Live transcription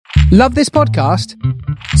Love this podcast?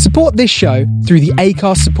 Support this show through the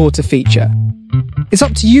Acast supporter feature. It's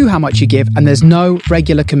up to you how much you give, and there's no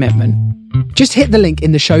regular commitment. Just hit the link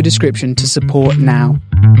in the show description to support now.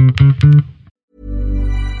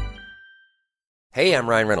 Hey, I'm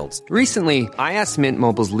Ryan Reynolds. Recently, I asked Mint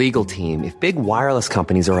Mobile's legal team if big wireless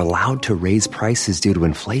companies are allowed to raise prices due to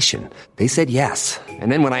inflation. They said yes.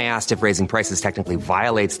 And then when I asked if raising prices technically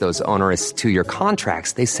violates those onerous two-year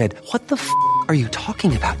contracts, they said, "What the f*** are you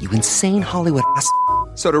talking about, you insane Hollywood ass?"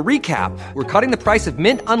 So to recap, we're cutting the price of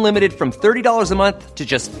Mint Unlimited from $30 a month to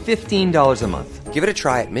just $15 a month. Give it a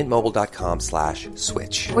try at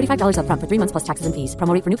mintmobile.com/switch. $45 up front for 3 months plus taxes and fees.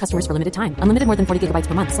 Promo rate for new customers for limited time. Unlimited more than 40 gigabytes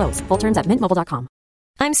per month. Slows full terms at mintmobile.com.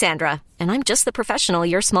 I'm Sandra, and I'm just the professional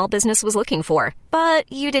your small business was looking for.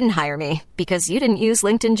 But you didn't hire me because you didn't use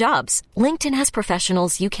LinkedIn Jobs. LinkedIn has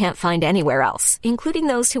professionals you can't find anywhere else, including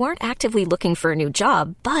those who aren't actively looking for a new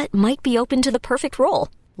job, but might be open to the perfect role,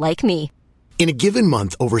 like me. In a given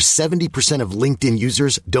month, over 70% of LinkedIn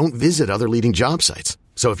users don't visit other leading job sites.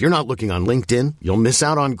 So if you're not looking on LinkedIn, you'll miss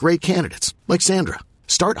out on great candidates like Sandra.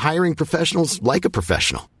 Start hiring professionals like a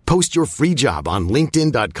professional. Post your free job on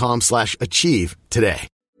linkedin.com/achieve today.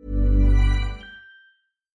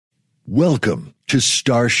 Welcome to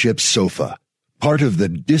Starship Sofa, part of the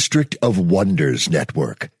District of Wonders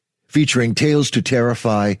network, featuring Tales to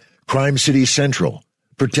Terrify, Crime City Central,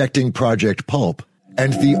 Protecting Project Pulp,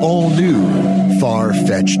 and the all-new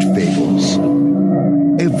Far-Fetched Fables.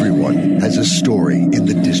 Everyone has a story in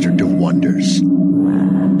the District of Wonders.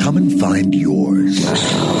 Come and find yours.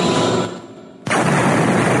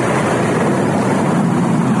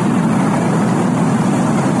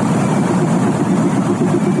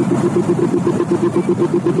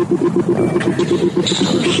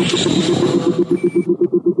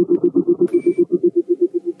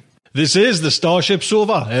 This is the Starship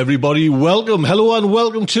Sofa. Everybody, welcome, hello and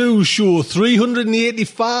welcome to show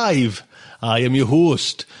 385. I am your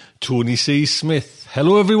host, Tony C. Smith.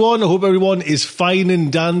 Hello everyone, I hope everyone is fine and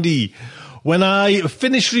dandy. When I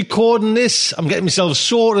finish recording this, I'm getting myself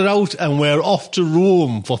sorted out and we're off to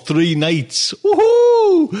Rome for 3 nights.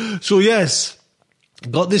 Woohoo! So yes,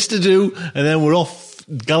 got this to do and then we're off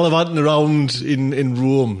gallivanting around in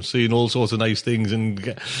Rome, seeing all sorts of nice things and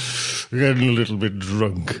getting a little bit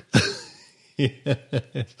drunk. Yes.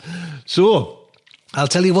 So, I'll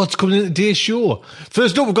tell you what's coming in today's show.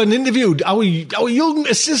 First up, we've got an interview. Our young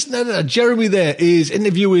assistant editor, Jeremy, there, is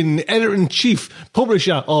interviewing editor-in-chief,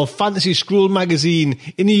 publisher of Fantasy Scroll magazine,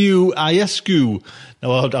 Iniu Ionescu.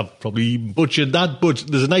 Now, I've probably butchered that, but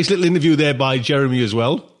there's a nice little interview there by Jeremy as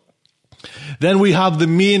well. Then we have the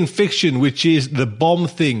main fiction, which is The Bomb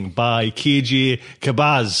Thing by KJ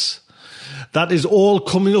Kabaz. That is all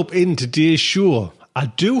coming up in today's show. I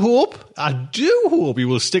do hope you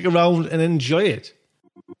will stick around and enjoy it.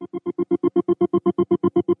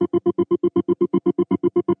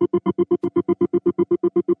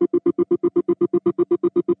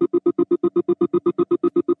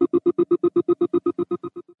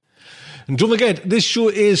 And don't forget, this show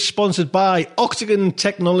is sponsored by Octagon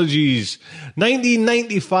Technologies.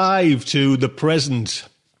 1995 to the present.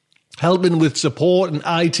 Helping with support and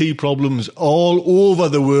IT problems all over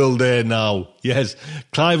the world there now. Yes,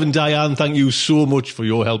 Clive and Diane, thank you so much for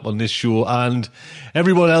your help on this show and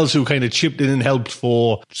everyone else who kind of chipped in and helped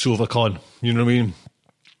for SofaCon. You know what I mean?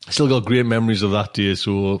 Still got great memories of that day,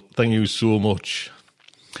 so thank you so much.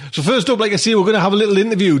 So first up, like I say, we're going to have a little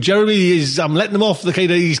interview. Jeremy I'm letting him off the kind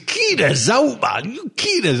of, he's keyed us out, man. You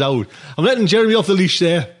keyed us out. I'm letting Jeremy off the leash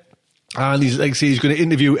there. And he's, like I say, he's going to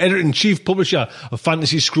interview editor-in-chief publisher of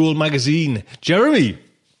Fantasy Scroll magazine, Jeremy.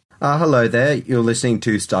 Hello there, you're listening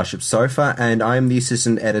to Starship Sofa, and I'm the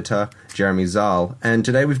assistant editor, Jeremy Zahl. And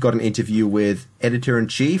today we've got an interview with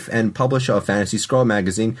editor-in-chief and publisher of Fantasy Scroll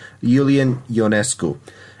magazine, Iulian Ionescu.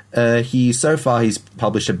 He's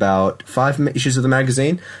published about 5 issues of the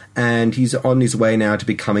magazine, and he's on his way now to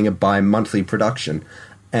becoming a bi-monthly production.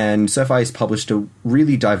 And so far, he's published a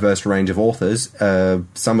really diverse range of authors.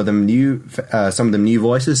 Some of them new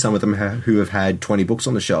voices. Some of them who have had 20 books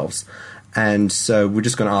on the shelves. And so we're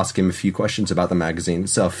just going to ask him a few questions about the magazine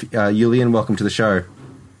itself. Iulian, welcome to the show.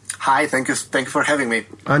 Hi, thank you for having me.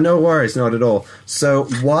 No worries, not at all. So,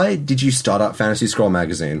 why did you start up Fantasy Scroll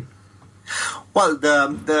magazine? Well,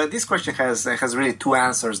 this question has really 2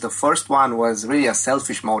 answers. The first one was really a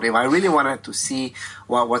selfish motive. I really wanted to see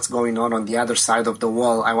what's going on the other side of the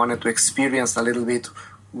wall. I wanted to experience a little bit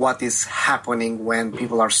what is happening when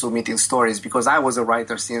people are submitting stories, because I was a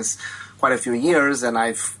writer since quite a few years and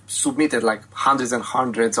I've submitted like hundreds and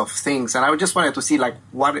hundreds of things, and I just wanted to see like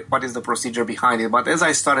what is the procedure behind it. But as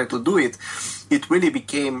I started to do it, it really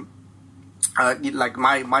became like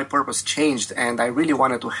my purpose changed, and I really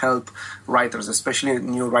wanted to help writers, especially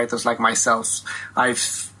new writers like myself. I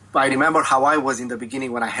remember how I was in the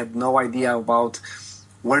beginning when I had no idea about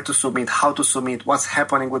where to submit, how to submit, what's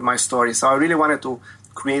happening with my story. So I really wanted to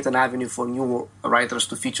create an avenue for new writers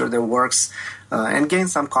to feature their works and gain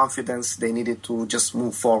some confidence they needed to just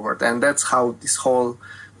move forward. And that's how this whole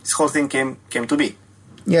thing came to be.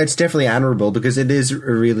 Yeah, it's definitely admirable, because it is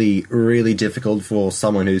really, really difficult for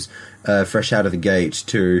someone who's fresh out of the gate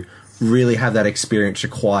to really have that experience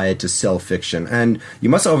required to sell fiction. And you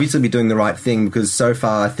must obviously be doing the right thing, because so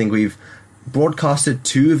far I think we've broadcasted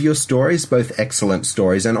 2 of your stories, both excellent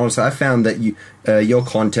stories. And also I found that your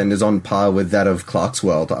content is on par with that of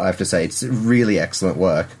Clarkesworld. I have to say, it's really excellent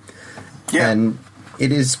work. Yeah. And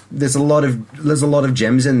there's a lot of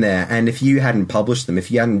gems in there, and if you hadn't published them, if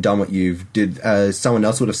you hadn't done what you did, someone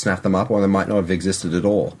else would have snapped them up, or they might not have existed at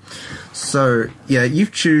all. So yeah,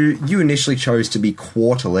 you initially chose to be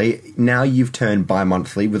quarterly. Now you've turned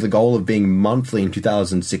bi-monthly with the goal of being monthly in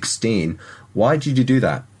 2016. Why did you do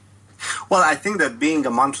that? Well, I think that being a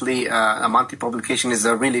monthly publication is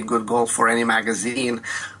a really good goal for any magazine.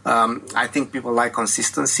 I think people like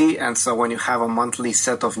consistency, and so when you have a monthly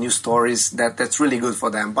set of new stories, that's really good for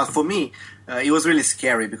them. But for me, it was really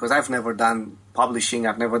scary, because I've never done publishing,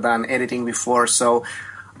 I've never done editing before, so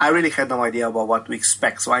I really had no idea about what to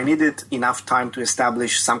expect. So I needed enough time to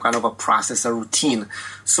establish some kind of a process, a routine.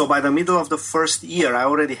 So by the middle of the first year, I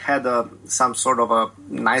already had some sort of a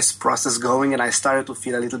nice process going, and I started to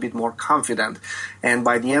feel a little bit more confident. And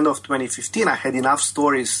by the end of 2015, I had enough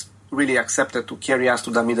stories really accepted to carry us to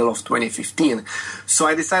the middle of 2015. So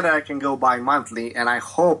I decided I can go bi-monthly, and I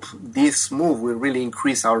hope this move will really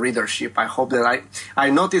increase our readership. I hope that I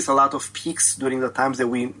notice a lot of peaks during the times that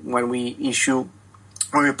when we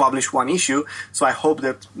publish one issue, so I hope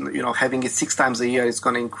that having it 6 times a year is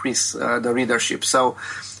going to increase the readership. So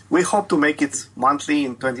we hope to make it monthly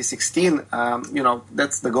in 2016.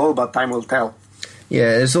 That's the goal, but time will tell.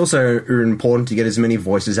 Yeah, it's also important to get as many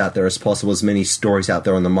voices out there as possible, as many stories out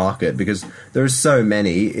there on the market, because there are so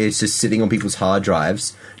many. It's just sitting on people's hard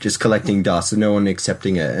drives, just collecting dust, and no one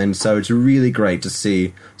accepting it. And so it's really great to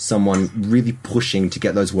see someone really pushing to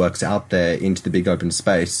get those works out there into the big open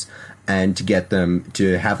space, and to get them,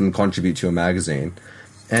 to have them contribute to a magazine.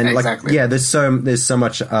 And exactly. There's so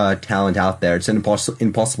much talent out there. It's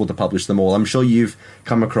impossible to publish them all. I'm sure you've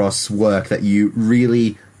come across work that you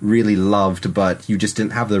really, really loved, but you just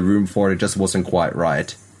didn't have the room for it. It just wasn't quite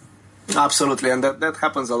right. Absolutely, and that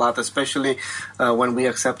happens a lot, especially when we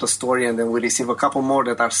accept a story and then we receive a couple more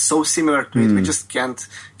that are so similar to it, we just can't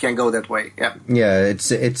go that way. Yeah,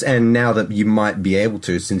 it's and now that you might be able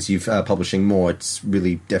to, since you've publishing more, it's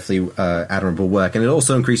really definitely admirable work, and it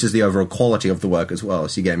also increases the overall quality of the work as well,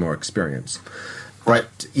 as you gain more experience. Right,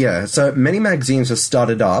 yeah, so many magazines have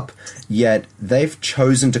started up, yet they've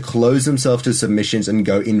chosen to close themselves to submissions and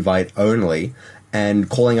go invite only, and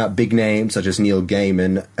calling out big names such as Neil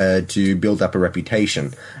Gaiman to build up a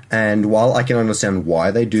reputation. And while I can understand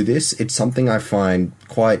why they do this, it's something I find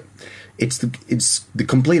quite... It's the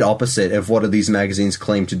complete opposite of what these magazines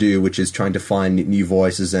claim to do, which is trying to find new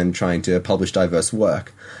voices and trying to publish diverse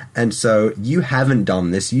work. And so you haven't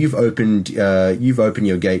done this. You've opened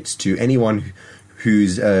your gates to anyone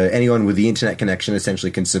anyone with the internet connection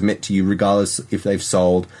essentially can submit to you, regardless if they've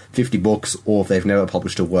sold 50 books or if they've never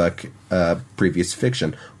published a work, previous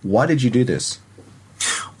fiction. Why did you do this?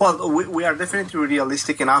 Well, we are definitely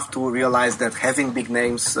realistic enough to realize that having big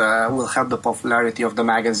names will help the popularity of the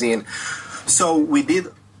magazine. So we did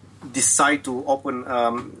decide to open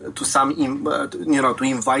to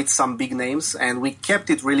invite some big names, and we kept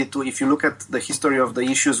it really to, if you look at the history of the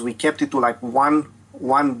issues, we kept it to like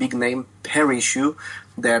one big name per issue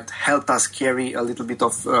that helped us carry a little bit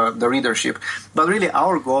of the readership. But really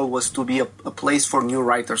our goal was to be a place for new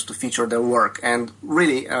writers to feature their work. And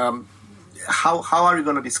really, how are you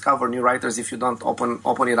going to discover new writers if you don't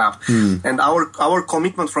open it up? And our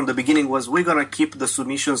commitment from the beginning was we're going to keep the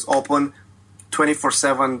submissions open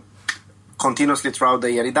 24/7 continuously throughout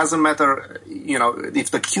the year. It doesn't matter, if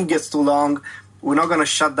the queue gets too long, we're not going to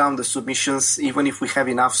shut down the submissions even if we have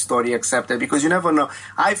enough story accepted, because you never know.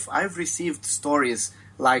 I've received stories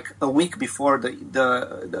like a week before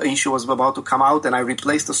the issue was about to come out, and I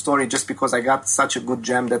replaced the story just because I got such a good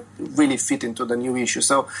gem that really fit into the new issue.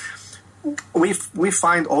 So we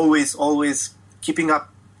find always keeping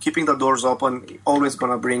the doors open, always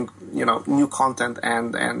going to bring new content,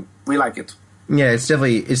 and we like it. Yeah, it's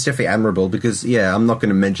definitely admirable, because, I'm not going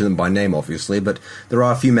to mention them by name, obviously, but there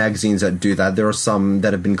are a few magazines that do that. There are some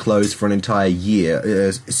that have been closed for an entire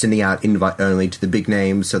year, sending out invite only to the big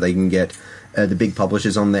names so they can get the big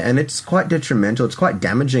publishers on there, and it's quite detrimental. It's quite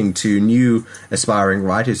damaging to new aspiring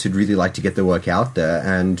writers who'd really like to get their work out there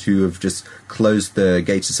and who have just closed the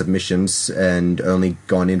gates of submissions and only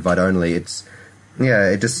gone invite only. It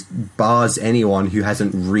just bars anyone who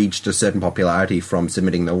hasn't reached a certain popularity from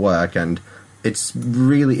submitting their work, and it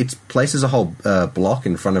places a whole block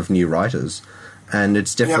in front of new writers. And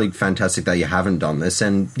it's definitely fantastic that you haven't done this.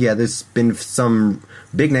 And yeah, there's been some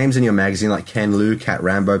big names in your magazine like Ken Liu, Cat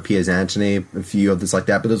Rambo, Piers Anthony, a few others like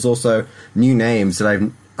that. But there's also new names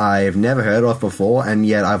that I've never heard of before, and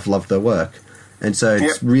yet I've loved their work. And so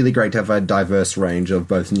it's really great to have a diverse range of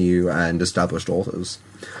both new and established authors.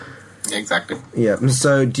 Exactly. Yeah.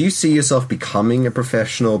 So do you see yourself becoming a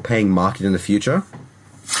professional paying market in the future?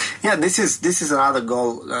 Yeah, this is another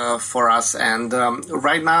goal for us, and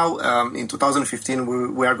right now in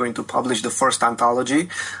 2015 we are going to publish the first anthology,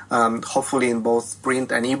 hopefully in both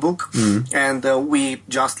print and ebook. And we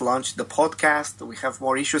just launched the podcast. We have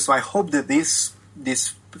more issues, so I hope that these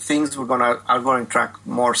things are going to attract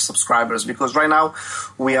more subscribers, because right now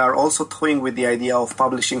we are also toying with the idea of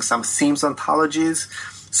publishing some themes anthologies.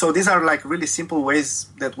 So these are like really simple ways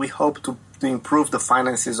that we hope to improve the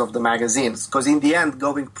finances of the magazines, because in the end,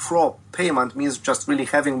 going pro payment means just really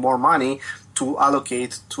having more money to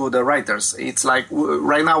allocate to the writers. It's like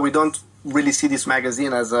right now we don't really see this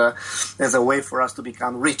magazine as a way for us to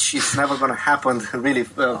become rich. It's never going to happen really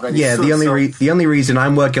very soon. The only reason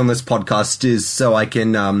I'm working on this podcast is so I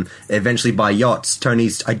can eventually buy yachts.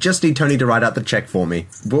 I just need Tony to write out the check for me.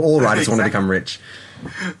 All writers want to become rich.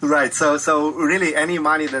 Right. So really any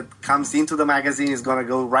money that comes into the magazine is going to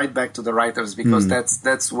go right back to the writers, because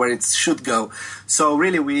that's where it should go. So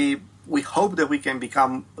really we hope that we can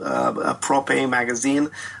become a pro-paying magazine,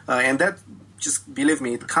 and that, just believe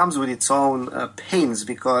me, it comes with its own pains,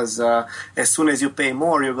 because as soon as you pay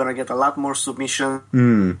more, you're going to get a lot more submissions,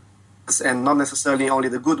 and not necessarily only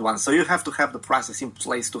the good ones. So you have to have the process in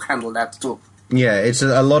place to handle that too. Yeah, it's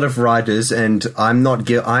a lot of writers, and I'm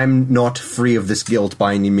not free of this guilt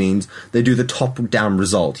by any means. They do the top-down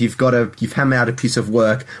result. You've hammered out a piece of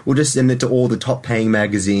work. We'll just send it to all the top-paying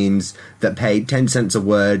magazines that pay 10 cents a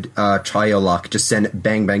word. Try your luck. Just send it,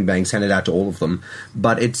 bang, bang, bang. Send it out to all of them.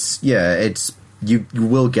 But you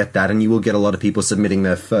will get that, and you will get a lot of people submitting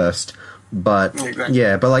there first. But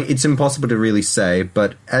it's impossible to really say.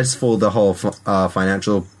 But as for the whole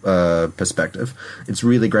financial perspective, it's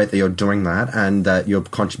really great that you're doing that and that you're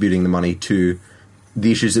contributing the money to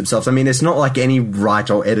the issues themselves. I mean, it's not like any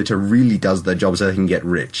writer or editor really does their job so they can get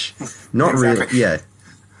rich. Not really. Yeah.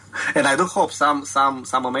 And I do hope some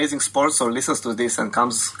amazing sponsor listens to this and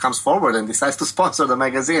comes forward and decides to sponsor the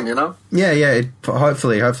magazine, you know? Yeah.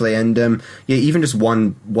 Hopefully. And even just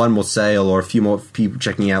one more sale or a few more people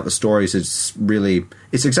checking out the stories, it's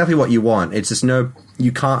exactly what you want. It's just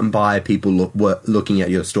you can't buy people looking at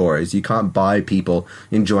your stories. You can't buy people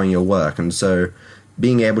enjoying your work. And so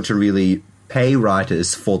being able to really pay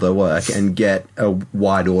writers for their work and get a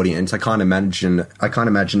wide audience, I can't imagine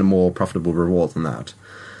a more profitable reward than that.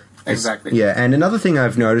 Exactly. Yeah, and another thing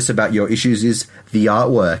I've noticed about your issues is the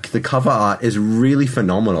artwork. The cover art is really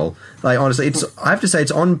phenomenal. Like, honestly, I have to say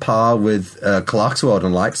it's on par with Clarkesworld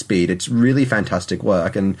and Lightspeed. It's really fantastic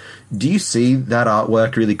work. And do you see that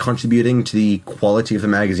artwork really contributing to the quality of the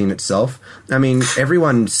magazine itself? I mean,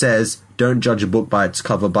 everyone says don't judge a book by its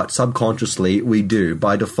cover, but subconsciously we do.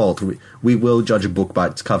 By default, we will judge a book by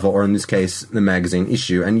its cover, or in this case, the magazine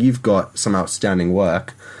issue. And you've got some outstanding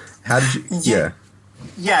work. How did you... Yeah.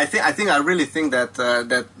 Yeah, I really think that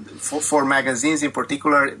that for magazines in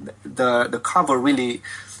particular, the cover really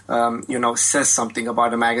says something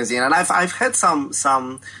about the magazine. And I've had some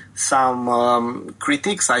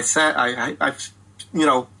critiques. I've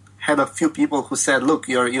had a few people who said, look,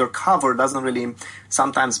 your cover doesn't really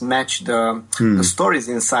sometimes match the stories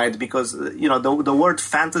inside, because the word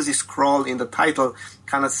fantasy scroll in the title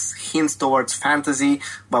kind of hints towards fantasy,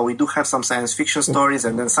 but we do have some science fiction stories,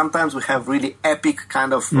 and then sometimes we have really epic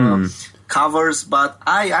kind of covers. But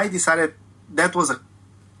I decided that was a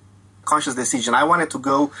conscious decision. I wanted to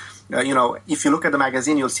go, if you look at the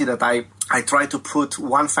magazine, you'll see that I try to put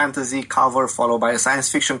one fantasy cover followed by a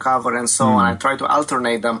science fiction cover and so on. I try to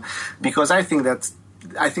alternate them, because I think that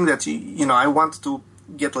I want to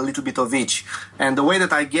get a little bit of each. And the way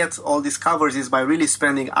that I get all these covers is by really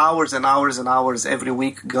spending hours and hours and hours every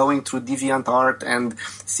week going through DeviantArt and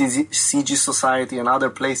CG Society and other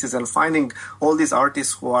places and finding all these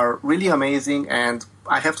artists who are really amazing. And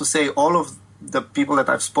I have to say, all of the people that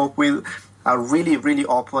I've spoke with are really, really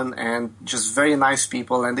open and just very nice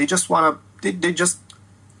people. And they just want to, they just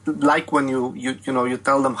like when you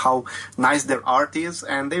tell them how nice their art is,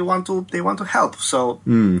 and they want to help. So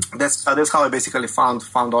that's how I basically found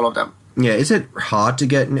all of them. Yeah, is it hard to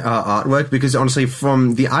get artwork? Because honestly,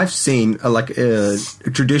 from I've seen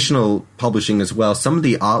traditional publishing as well, some of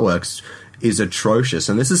the artworks is atrocious,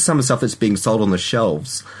 and this is some stuff that's being sold on the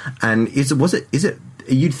shelves. And is it?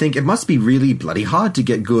 You'd think it must be really bloody hard to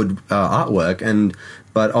get good artwork,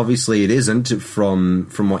 but obviously it isn't from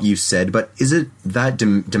what you said. But is it that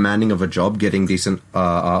demanding of a job, getting decent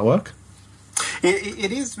artwork?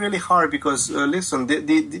 It is really hard because, listen,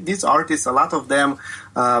 these artists, a lot of them,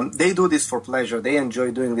 they do this for pleasure. They enjoy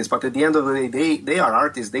doing this. But at the end of the day, they are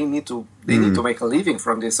artists. They need to make a living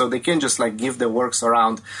from this. So they can't just give their works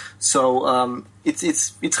around. So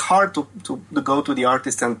it's hard to go to the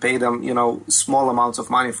artist and pay them, small amounts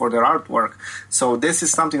of money for their artwork. So this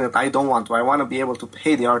is something that I don't want to. I want to be able to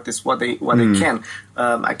pay the artists what they can.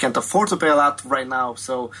 I can't afford to pay a lot right now.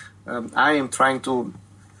 So I am trying to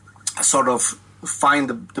sort of find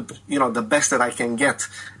the best that I can get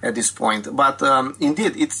at this point. But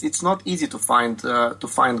indeed, it's not easy to find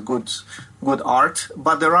good art.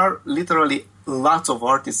 But there are literally lots of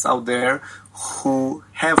artists out there who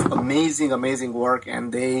have amazing work,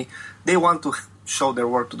 and they want to show their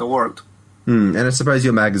work to the world. And I suppose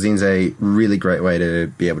your magazine's a really great way to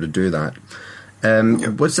be able to do that.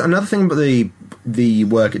 What's another thing about the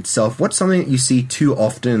work itself? What's something that you see too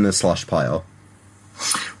often in the slush pile?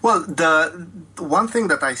 Well, the one thing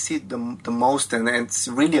that I see the most, and it's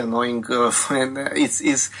really annoying,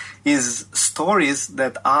 is stories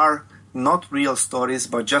that are not real stories,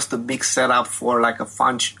 but just a big setup for a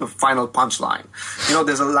final punchline.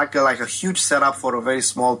 There's a huge setup for a very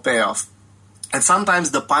small payoff. And sometimes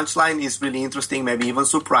the punchline is really interesting, maybe even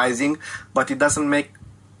surprising, but it doesn't make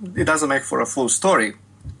for a full story.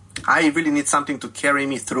 I really need something to carry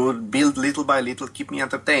me through, build little by little, keep me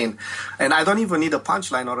entertained. And I don't even need a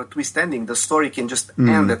punchline or a twist ending. The story can just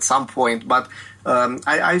end at some point. But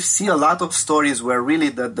I see a lot of stories where really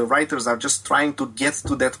the writers are just trying to get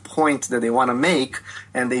to that point that they want to make,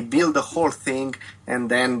 and they build the whole thing,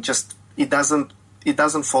 and then just it doesn't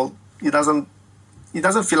feel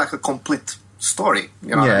like a complete story.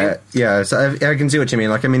 What I mean? Yeah. So I can see what you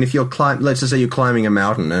mean. If you're let's just say you're climbing a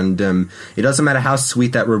mountain, and it doesn't matter how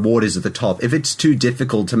sweet that reward is at the top. If it's too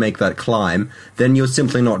difficult to make that climb, then you're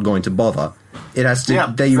simply not going to bother. It has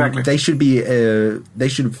to. Exactly. They should be. They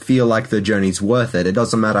should feel like the journey's worth it. It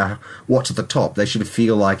doesn't matter what's at the top. They should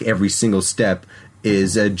feel like every single step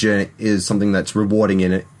is a journey, is something that's rewarding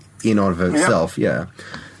in of itself. Yeah.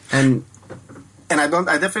 And I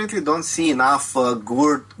definitely don't see enough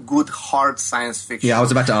good hard science fiction. Yeah, I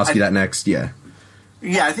was about to ask you that next. Yeah.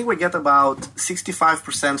 Yeah, I think we get about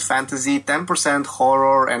 65% fantasy, 10%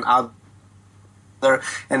 horror and other,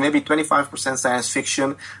 and maybe 25% science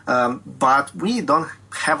fiction. But we don't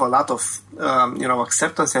have a lot of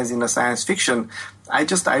acceptances in the science fiction. I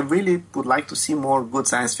really would like to see more good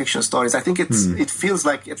science fiction stories. I think it feels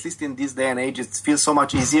like, at least in this day and age, it feels so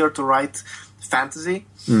much easier to write fantasy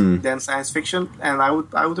than science fiction, and I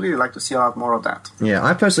would really like to see a lot more of that. Yeah,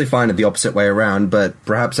 I personally find it the opposite way around, but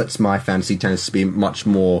perhaps that's my fantasy tends to be much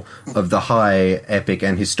more of the high epic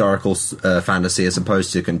and historical fantasy as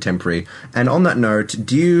opposed to contemporary. And on that note,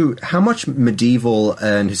 how much medieval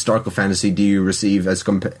and historical fantasy do you receive as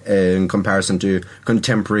in comparison to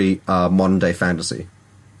contemporary modern day fantasy?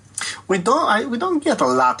 We don't get a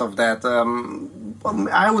lot of that.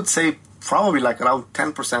 I would say probably around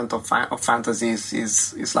 10% of fantasy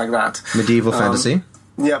is like that. Medieval fantasy?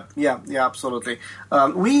 Yeah, absolutely.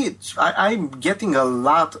 I'm getting a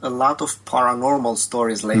lot of paranormal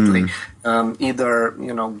stories lately. Either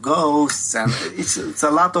ghosts, and it's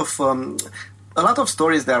a lot of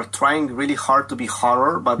stories that are trying really hard to be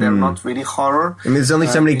horror, but they're not really horror. And there's only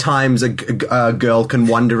so many times a girl can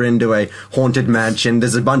wander into a haunted mansion.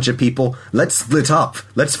 There's a bunch of people. Let's split up.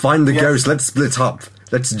 Let's find the ghost. Let's split up.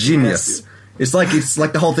 That's genius. Yes. It's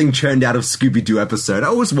like the whole thing churned out of Scooby-Doo episode. I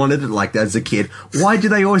always wanted it like that as a kid. Why do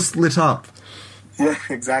they always split up? Yeah,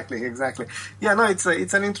 exactly. Yeah, no, it's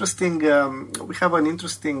an interesting. We have an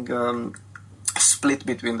interesting split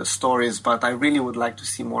between the stories, but I really would like to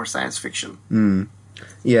see more science fiction.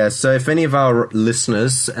 Yeah, so if any of our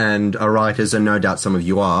listeners and our writers, and no doubt some of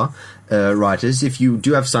you are writers, if you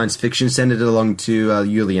do have science fiction, send it along to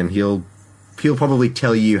Julian. He'll probably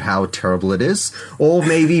tell you how terrible it is, or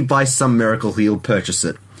maybe by some miracle he'll purchase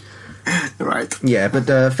it. Right. Yeah, but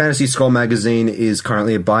Fantasy Scroll magazine is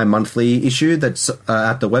currently a bi-monthly issue that's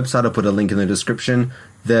at the website. I'll put a link in the description.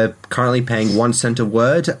 They're currently paying 1 cent a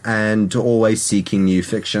word and always seeking new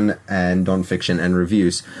fiction and non-fiction and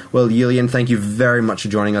reviews. Well, Julian, thank you very much for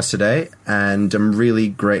joining us today, and I'm really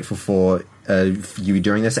grateful for you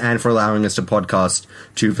doing this and for allowing us to podcast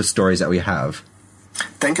 2 of the stories that we have.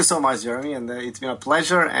 Thank you so much, Jeremy, and it's been a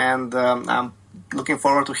pleasure, and I'm looking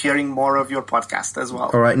forward to hearing more of your podcast as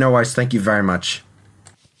well. All right, no worries. Thank you very much.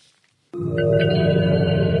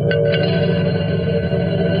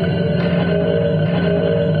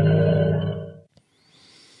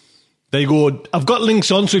 There you go. I've got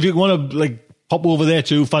links on, so if you want to pop over there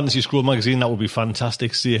to Fantasy Scroll Magazine, that would be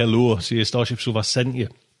fantastic. Say hello. Say Starship Sofa sent you.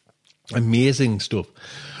 Amazing stuff.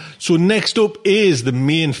 So next up is the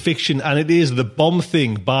main fiction, and it is The Bomb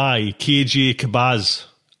Thing by KJ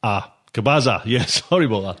Cabaza. Yes, sorry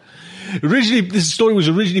about that. This story was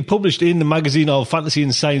originally published in the magazine of Fantasy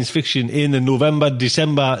and Science Fiction in the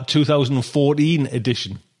November-December 2014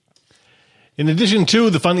 edition. In addition to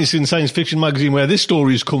the Fantasy and Science Fiction magazine where this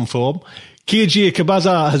story has come from, KJ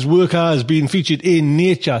Cabaza's work has been featured in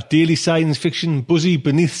Nature, Daily Science Fiction, Buzzy,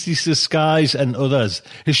 Beneath the Skies and others.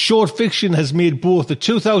 His short fiction has made both the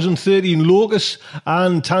 2013 Locus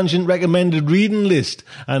and Tangent recommended reading list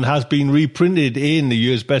and has been reprinted in the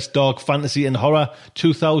year's Best Dark Fantasy and Horror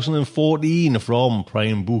 2014 from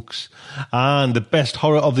Prime Books and the Best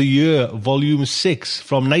Horror of the Year Volume 6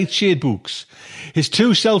 from Nightshade Books. His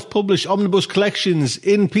 2 self-published omnibus collections,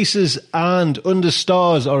 In Pieces and Under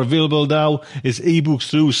Stars, are available now as ebooks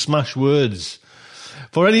through Smashwords.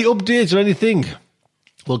 For any updates or anything,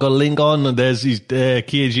 we've got a link on. There's his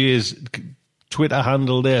KJ's Twitter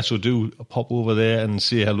handle there, so do pop over there and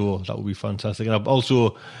say hello. That would be fantastic. And I've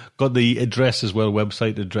also got the address as well,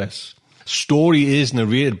 website address. Story is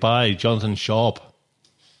narrated by Jonathan Sharp.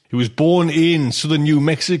 He was born in southern New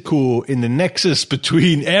Mexico in the nexus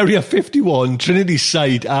between Area 51, Trinity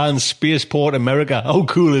Site, and Spaceport America. How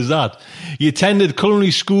cool is that? He attended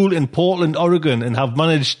culinary school in Portland, Oregon, and have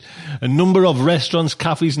managed a number of restaurants,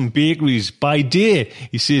 cafes, and bakeries. By day,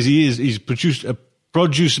 he says he's produced a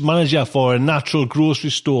produce manager for a natural grocery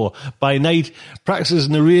store. By night, practices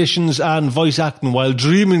narrations and voice acting while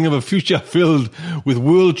dreaming of a future filled with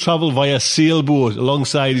world travel via sailboat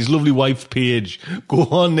alongside his lovely wife, Paige. Go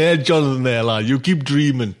on there, Jonathan, there, lad. You keep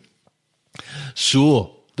dreaming.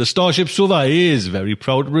 So, the Starship Sofa is very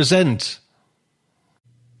proud to present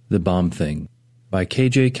The Bomb Thing by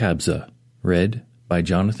KJ Cabaza, read by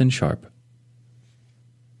Jonathan Sharp.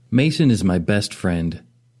 Mason is my best friend.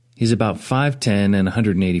 He's about 5'10" and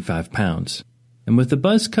 185 pounds, and with the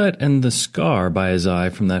buzz cut and the scar by his eye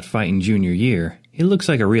from that fight in junior year, he looks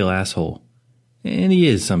like a real asshole. And he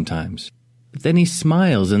is sometimes. But then he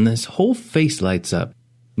smiles and his whole face lights up,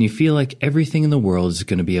 and you feel like everything in the world is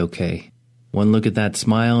going to be okay. One look at that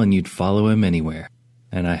smile and you'd follow him anywhere.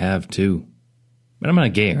 And I have too. But I'm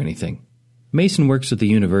not gay or anything. Mason works at the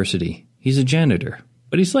university. He's a janitor.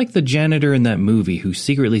 But he's like the janitor in that movie who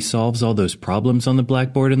secretly solves all those problems on the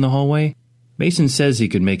blackboard in the hallway. Mason says he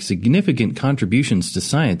could make significant contributions to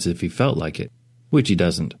science if he felt like it, which he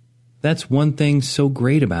doesn't. That's one thing so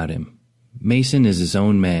great about him. Mason is his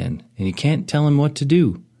own man, and you can't tell him what to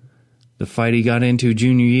do. The fight he got into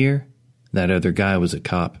junior year, that other guy was a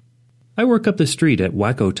cop. I work up the street at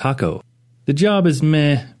Wacko Taco. The job is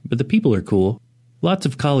meh, but the people are cool. Lots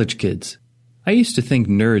of college kids. I used to think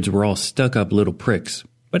nerds were all stuck-up little pricks,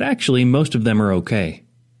 but actually most of them are okay.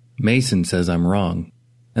 Mason says I'm wrong,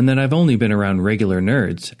 and that I've only been around regular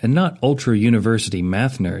nerds and not ultra-university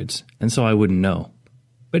math nerds, and so I wouldn't know.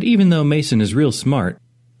 But even though Mason is real smart,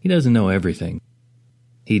 he doesn't know everything.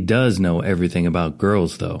 He does know everything about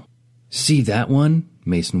girls, though. See that one?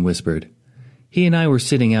 Mason whispered. He and I were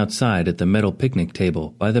sitting outside at the metal picnic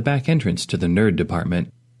table by the back entrance to the nerd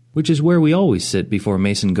department, which is where we always sit before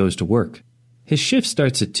Mason goes to work. His shift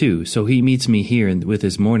starts at 2, so he meets me here with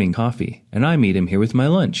his morning coffee, and I meet him here with my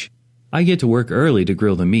lunch. I get to work early to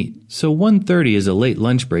grill the meat, so 1:30 is a late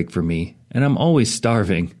lunch break for me, and I'm always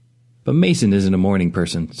starving. But Mason isn't a morning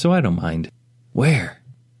person, so I don't mind. Where?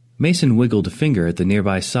 Mason wiggled a finger at the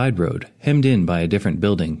nearby side road, hemmed in by a different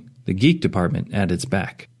building, the geek department at its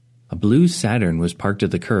back. A blue Saturn was parked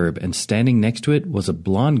at the curb, and standing next to it was a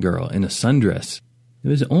blonde girl in a sundress. It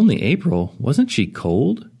was only April. Wasn't she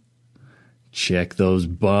cold? Check those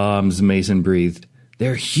bombs, Mason breathed.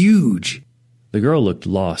 They're huge. The girl looked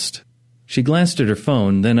lost. She glanced at her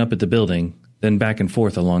phone, then up at the building, then back and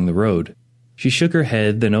forth along the road. She shook her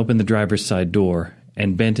head, then opened the driver's side door,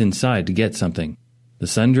 and bent inside to get something. The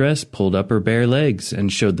sundress pulled up her bare legs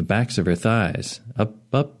and showed the backs of her thighs. Up,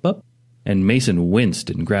 up, up. And Mason winced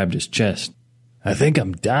and grabbed his chest. I think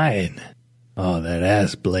I'm dying. Oh, that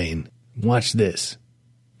ass, Blaine. Watch this.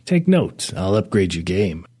 Take notes. I'll upgrade your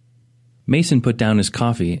game. Mason put down his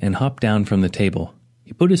coffee and hopped down from the table.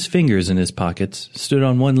 He put his fingers in his pockets, stood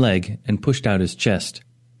on one leg, and pushed out his chest.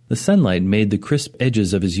 The sunlight made the crisp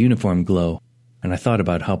edges of his uniform glow, and I thought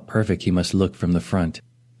about how perfect he must look from the front.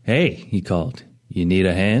 "Hey," he called. "You need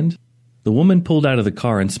a hand?" The woman pulled out of the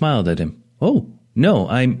car and smiled at him. "Oh, no,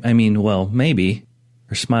 I mean, well, maybe."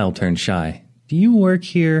 Her smile turned shy. "Do you work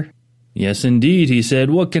here?" "Yes, indeed," he said.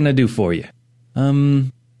 "What can I do for you?"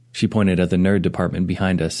 She pointed at the nerd department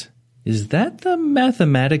behind us. "Is that the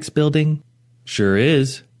mathematics building?" "Sure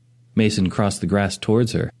is." Mason crossed the grass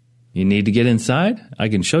towards her. "You need to get inside? I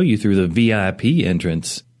can show you through the VIP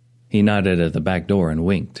entrance." He nodded at the back door and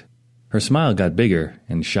winked. Her smile got bigger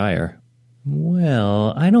and shyer.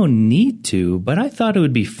 "Well, I don't need to, but I thought it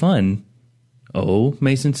would be fun." "Oh,"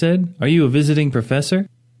 Mason said. "Are you a visiting professor?"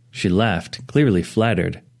 She laughed, clearly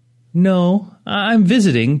flattered. "No, I'm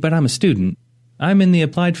visiting, but I'm a student. I'm in the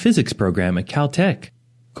Applied Physics program at Caltech."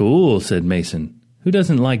 "Cool," said Mason, who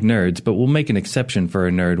doesn't like nerds but will make an exception for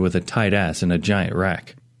a nerd with a tight ass and a giant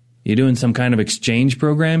rack. "You doing some kind of exchange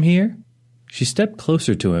program here?" She stepped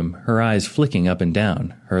closer to him, her eyes flicking up and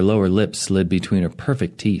down. Her lower lip slid between her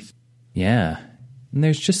perfect teeth. "Yeah, and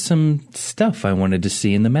there's just some stuff I wanted to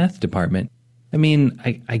see in the math department. I mean,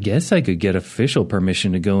 I guess I could get official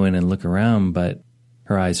permission to go in and look around, but..."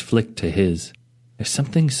 Her eyes flicked to his. "There's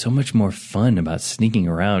something so much more fun about sneaking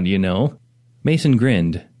around, you know?" Mason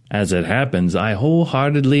grinned. "As it happens, I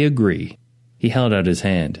wholeheartedly agree." He held out his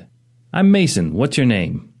hand. "I'm Mason. What's your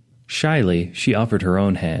name?" Shyly, she offered her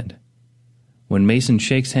own hand. When Mason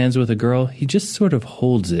shakes hands with a girl, he just sort of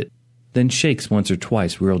holds it, then shakes once or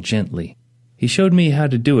twice real gently. He showed me how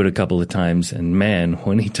to do it a couple of times, and man,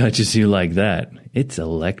 when he touches you like that, it's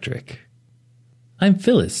electric. "I'm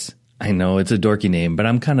Phyllis. I know it's a dorky name, but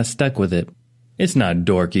I'm kinda stuck with it." "It's not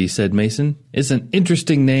dorky," said Mason. "It's an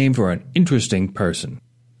interesting name for an interesting person."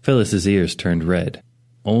 Phyllis's ears turned red.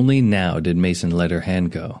 Only now did Mason let her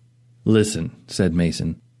hand go. "Listen," said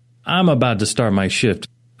Mason. "I'm about to start my shift.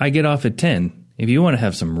 I get off at 10. If you want to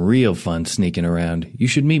have some real fun sneaking around, you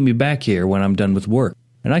should meet me back here when I'm done with work,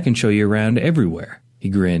 and I can show you around everywhere." He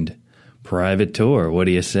grinned. "Private tour, what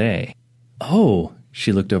do you say?" "Oh,"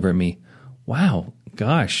 she looked over at me. "Wow,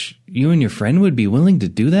 gosh, you and your friend would be willing to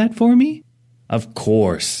do that for me?" "Of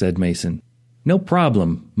course," said Mason. "No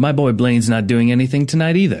problem. My boy Blaine's not doing anything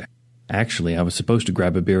tonight either. Actually, I was supposed to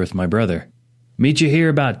grab a beer with my brother. Meet you here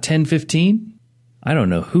about 10:15? I don't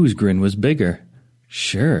know whose grin was bigger.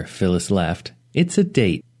 "Sure," Phyllis laughed. "It's a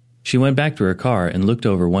date." She went back to her car and looked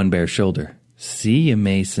over one bare shoulder. "See you,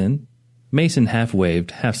 Mason." Mason half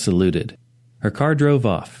waved, half saluted. Her car drove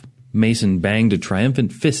off. Mason banged a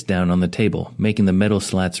triumphant fist down on the table, making the metal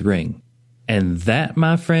slats ring. "And that,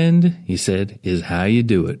 my friend," he said, "is how you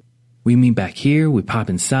do it. We meet back here, we pop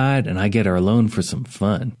inside, and I get her alone for some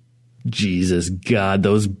fun." Jesus God,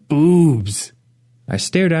 those boobs! I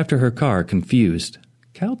stared after her car, confused.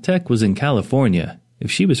 Caltech was in California. If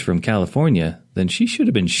she was from California, then she should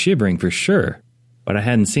have been shivering for sure. But I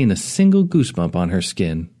hadn't seen a single goosebump on her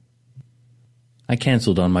skin. I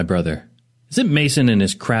canceled on my brother. "Is it Mason and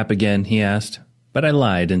his crap again?" he asked. But I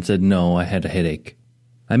lied and said no, I had a headache.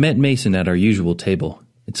 I met Mason at our usual table.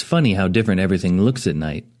 It's funny how different everything looks at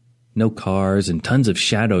night. No cars and tons of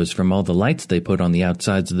shadows from all the lights they put on the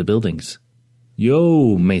outsides of the buildings.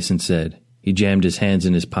 "Yo," Mason said. He jammed his hands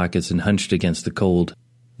in his pockets and hunched against the cold.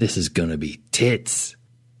 "This is gonna be tits."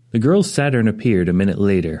 The girl's Saturn appeared a minute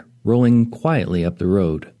later, rolling quietly up the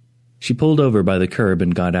road. She pulled over by the curb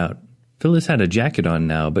and got out. Phyllis had a jacket on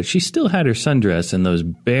now, but she still had her sundress and those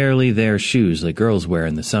barely there shoes that girls wear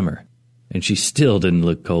in the summer. And she still didn't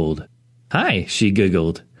look cold. "Hi," she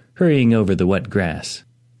giggled, hurrying over the wet grass.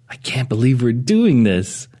 "I can't believe we're doing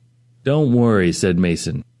this." "Don't worry," said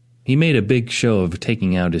Mason. He made a big show of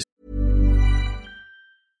taking out his...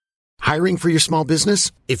 Hiring for your small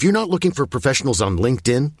business? If you're not looking for professionals on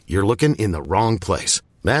LinkedIn, you're looking in the wrong place.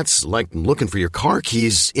 That's like looking for your car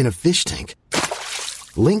keys in a fish tank.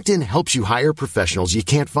 LinkedIn helps you hire professionals you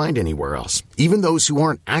can't find anywhere else, even those who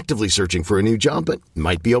aren't actively searching for a new job but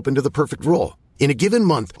might be open to the perfect role. In a given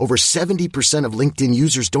month, over 70% of LinkedIn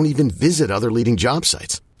users don't even visit other leading job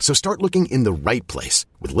sites. So start looking in the right place.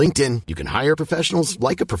 With LinkedIn, you can hire professionals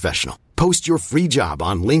like a professional. Post your free job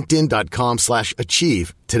on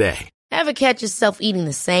linkedin.com/achieve today. Ever catch yourself eating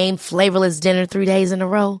the same flavorless dinner 3 days in a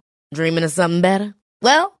row? Dreaming of something better?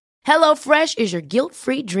 Well, HelloFresh is your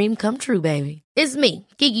guilt-free dream come true, baby. It's me,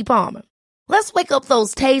 Keke Palmer. Let's wake up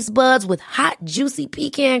those taste buds with hot, juicy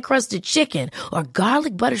pecan-crusted chicken or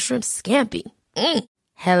garlic butter shrimp scampi.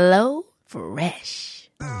 Hello Fresh.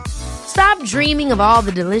 Stop dreaming of all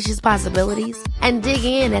the delicious possibilities and dig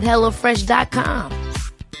in at HelloFresh.com.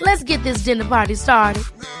 Let's get this dinner party started.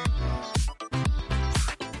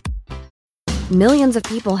 Millions of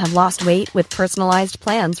people have lost weight with personalized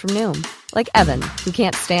plans from Noom. Like Evan, who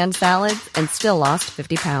can't stand salads and still lost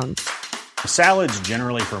 50 pounds. Salads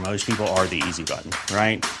generally for most people are the easy button,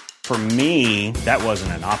 right? For me, that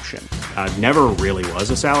wasn't an option. I never really was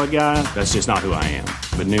a salad guy. That's just not who I am.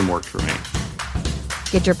 But Noom worked for me.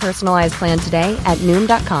 Get your personalized plan today at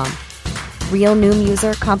Noom.com. Real Noom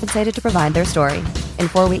user compensated to provide their story. In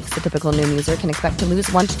 4 weeks, the typical Noom user can expect to lose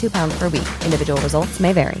 1 to 2 pounds per week. Individual results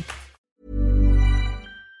may vary.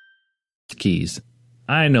 Keys.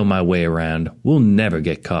 I know my way around. We'll never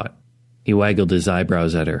get caught. He waggled his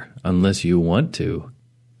eyebrows at her. Unless you want to.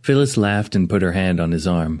 Phyllis laughed and put her hand on his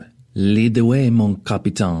arm. Lead the way, mon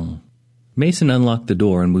capitaine. Mason unlocked the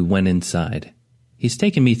door and we went inside. He's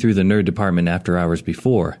taken me through the nerd department after hours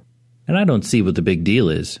before, and I don't see what the big deal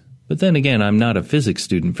is. But then again, I'm not a physics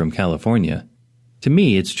student from California. To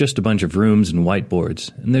me, it's just a bunch of rooms and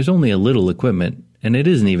whiteboards, and there's only a little equipment, and it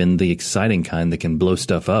isn't even the exciting kind that can blow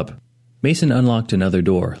stuff up. Mason unlocked another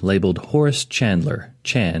door labeled Horace Chandler,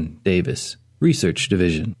 Chan, Davis, Research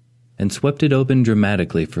Division, and swept it open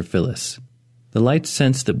dramatically for Phyllis. The lights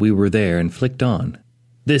sensed that we were there and flicked on.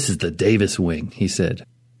 This is the Davis wing, he said.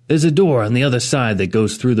 There's a door on the other side that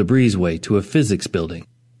goes through the breezeway to a physics building.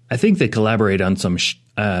 I think they collaborate on some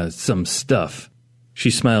stuff.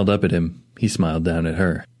 She smiled up at him. He smiled down at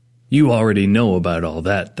her. You already know about all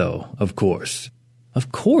that, though, of course.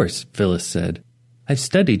 Of course, Phyllis said. I've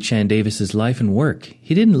studied Chan Davis's life and work.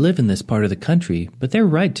 He didn't live in this part of the country, but they're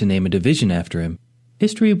right to name a division after him.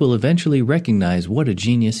 History will eventually recognize what a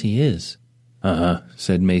genius he is. Uh-huh,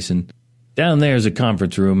 said Mason. Down there's a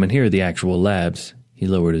conference room, and here are the actual labs. He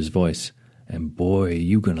lowered his voice. And boy,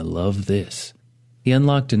 you gonna love this. He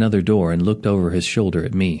unlocked another door and looked over his shoulder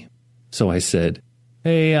at me. So I said,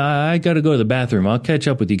 Hey, I gotta go to the bathroom. I'll catch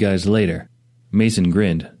up with you guys later. Mason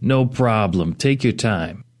grinned. No problem. Take your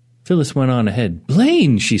time. Phyllis went on ahead.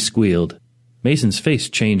 Blaine, she squealed. Mason's face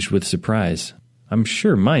changed with surprise. I'm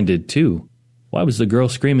sure mine did too. Why was the girl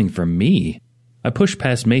screaming for me? I pushed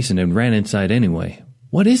past Mason and ran inside anyway.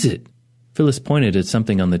 What is it? Phyllis pointed at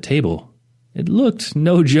something on the table. It looked,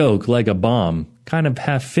 no joke, like a bomb, kind of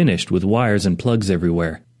half-finished with wires and plugs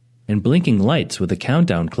everywhere, and blinking lights with a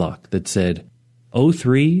countdown clock that said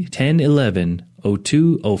 03, 10, 11,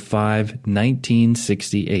 02, 05,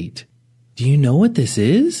 1968. Do you know what this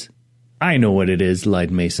is? I know what it is,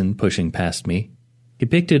 lied Mason, pushing past me. He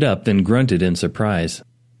picked it up, then grunted in surprise.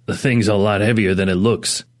 The thing's a lot heavier than it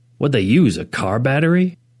looks. What'd they use, a car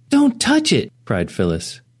battery? Don't touch it, cried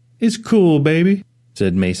Phyllis. It's cool, baby,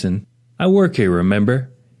 said Mason. I work here,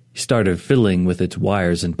 remember? He started fiddling with its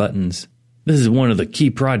wires and buttons. This is one of the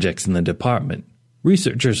key projects in the department.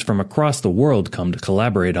 Researchers from across the world come to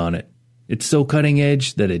collaborate on it. It's so cutting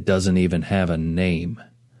edge that it doesn't even have a name.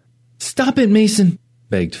 Stop it, Mason,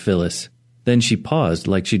 begged Phyllis. Then she paused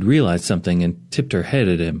like she'd realized something and tipped her head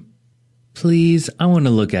at him. Please, I want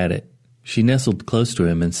to look at it. She nestled close to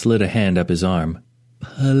him and slid a hand up his arm.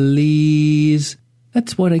 Please.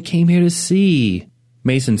 That's what I came here to see.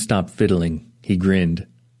 Mason stopped fiddling. He grinned.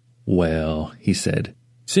 Well, he said,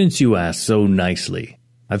 since you asked so nicely,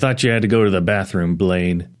 I thought you had to go to the bathroom,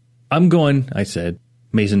 Blaine. I'm going, I said.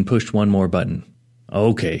 Mason pushed one more button.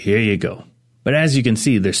 Okay, here you go. But as you can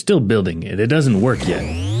see, they're still building it. It doesn't work yet.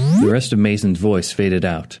 The rest of Mason's voice faded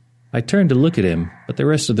out. I turned to look at him, but the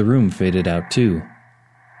rest of the room faded out too.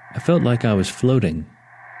 I felt like I was floating.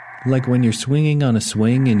 Like when you're swinging on a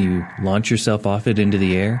swing and you launch yourself off it into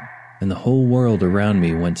the air, and the whole world around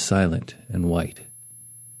me went silent and white.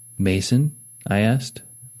 Mason? I asked,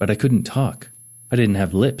 but I couldn't talk. I didn't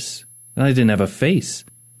have lips, and I didn't have a face.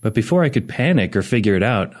 But before I could panic or figure it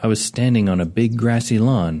out, I was standing on a big grassy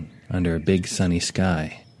lawn under a big sunny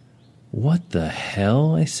sky. What the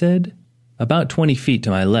hell? I said. About 20 feet to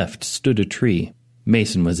my left stood a tree.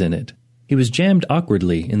 Mason was in it. He was jammed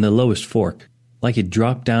awkwardly in the lowest fork, like he'd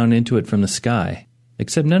dropped down into it from the sky,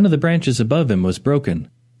 except none of the branches above him was broken.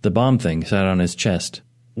 The bomb thing sat on his chest.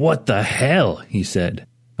 What the hell? He said.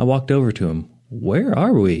 I walked over to him. Where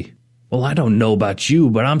are we? Well, I don't know about you,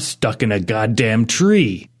 but I'm stuck in a goddamn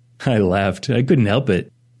tree. I laughed. I couldn't help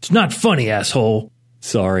it. It's not funny, asshole.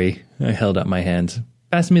 Sorry. I held up my hands.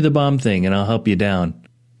 Pass me the bomb thing and I'll help you down.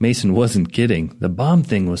 Mason wasn't kidding. The bomb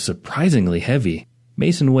thing was surprisingly heavy.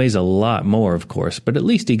 Mason weighs a lot more, of course, but at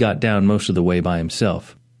least he got down most of the way by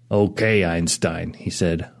himself. Okay, Einstein, he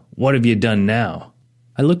said. What have you done now?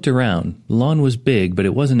 I looked around. The lawn was big, but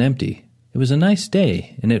it wasn't empty. It was a nice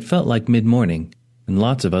day, and it felt like mid-morning, and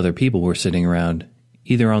lots of other people were sitting around,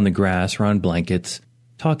 either on the grass or on blankets,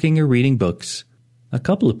 talking or reading books. A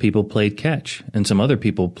couple of people played catch, and some other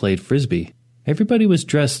people played frisbee. Everybody was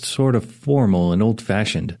dressed sort of formal and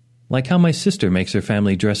old-fashioned, like how my sister makes her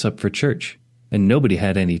family dress up for church. And nobody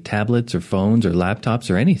had any tablets or phones or laptops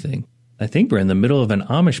or anything. I think we're in the middle of an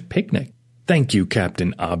Amish picnic. "Thank you,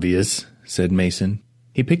 Captain Obvious," said Mason.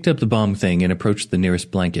 He picked up the bomb thing and approached the nearest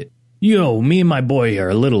blanket. "Yo, me and my boy are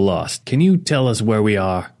a little lost. Can you tell us where we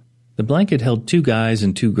are?" The blanket held 2 guys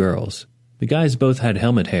and 2 girls. The guys both had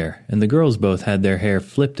helmet hair, and the girls both had their hair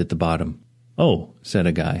flipped at the bottom. "Oh," said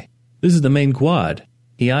a guy. "This is the main quad."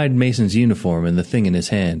 He eyed Mason's uniform and the thing in his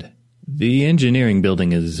hand. "The engineering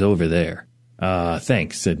building is over there."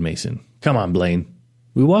 Thanks," said Mason. "Come on, Blaine."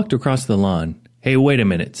 We walked across the lawn. "Hey, wait a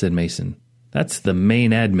minute," said Mason. "That's the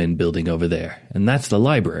main admin building over there, and that's the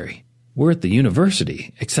library. We're at the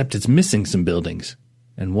university, except it's missing some buildings.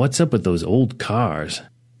 And what's up with those old cars?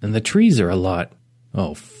 And the trees are a lot.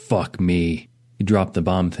 Oh, fuck me." He dropped the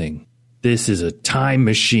bomb thing. "This is a time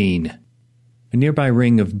machine." A nearby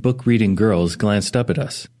ring of book-reading girls glanced up at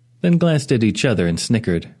us, then glanced at each other and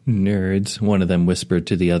snickered. "Nerds," one of them whispered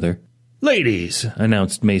to the other. "Ladies,"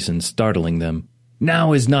 announced Mason, startling them.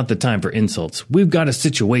 "Now is not the time for insults. We've got a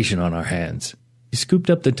situation on our hands." He scooped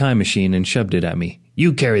up the time machine and shoved it at me.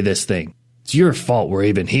 "You carry this thing. It's your fault we're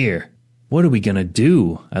even here." "What are we gonna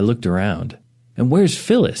do?" I looked around. "And where's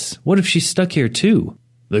Phyllis? What if she's stuck here too?"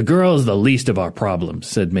 "The girl is the least of our problems,"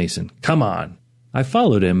 said Mason. "Come on." I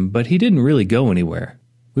followed him, but he didn't really go anywhere.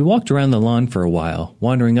 We walked around the lawn for a while,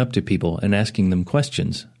 wandering up to people and asking them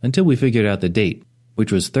questions, until we figured out the date,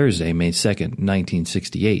 which was Thursday, May 2nd,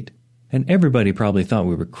 1968. And everybody probably thought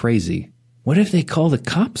we were crazy. "What if they call the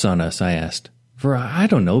cops on us?" I asked. "For, I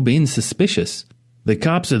don't know, being suspicious." "The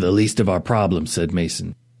cops are the least of our problems," said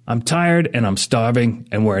Mason. "I'm tired and I'm starving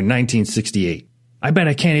and we're in 1968. I bet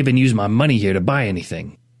I can't even use my money here to buy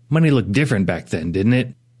anything. Money looked different back then, didn't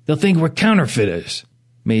it? They'll think we're counterfeiters."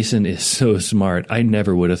 Mason is so smart. I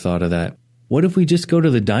never would have thought of that. "What if we just go to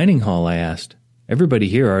the dining hall?" I asked. "Everybody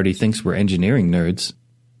here already thinks we're engineering nerds."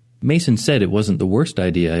 Mason said it wasn't the worst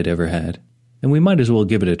idea I'd ever had, and we might as well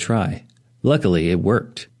give it a try. Luckily, it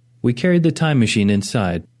worked. We carried the time machine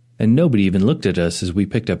inside, and nobody even looked at us as we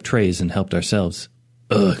picked up trays and helped ourselves.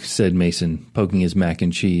 "Ugh," said Mason, poking his mac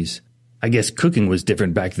and cheese. "I guess cooking was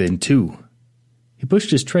different back then, too." He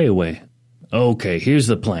pushed his tray away. "Okay, here's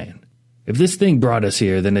the plan. If this thing brought us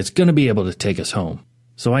here, then it's going to be able to take us home.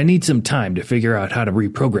 So I need some time to figure out how to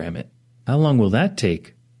reprogram it." "How long will that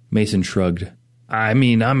take?" Mason shrugged. "I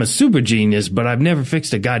mean, I'm a super genius, but I've never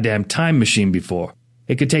fixed a goddamn time machine before.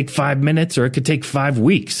 It could take 5 minutes or it could take 5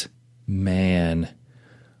 weeks. "Man."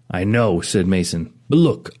 "I know," said Mason. "But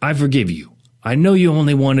look, I forgive you. I know you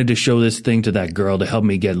only wanted to show this thing to that girl to help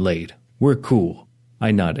me get laid. We're cool."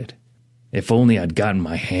 I nodded. "If only I'd gotten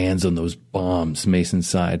my hands on those bombs," Mason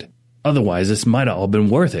sighed. "Otherwise, this might have all been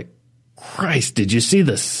worth it. Christ, did you see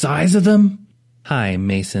the size of them?" "Hi,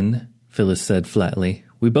 Mason," Phyllis said flatly.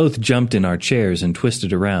 We both jumped in our chairs and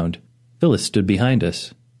twisted around. Phyllis stood behind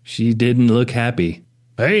us. She didn't look happy.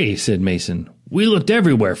 "Hey," said Mason. "We looked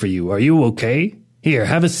everywhere for you. Are you okay? Here,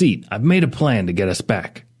 have a seat. I've made a plan to get us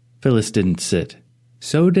back." Phyllis didn't sit.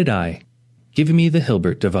 So did I. "Give me the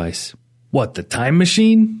Hilbert device." "What, the time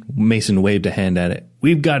machine?" Mason waved a hand at it.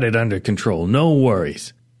 "We've got it under control. No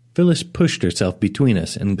worries." Phyllis pushed herself between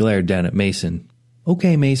us and glared down at Mason.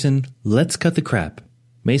 "Okay, Mason, let's cut the crap."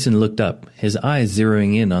 Mason looked up, his eyes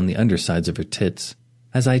zeroing in on the undersides of her tits.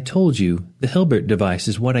 "As I told you, the Hilbert device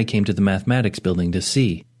is what I came to the mathematics building to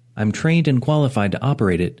see. I'm trained and qualified to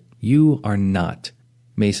operate it. You are not."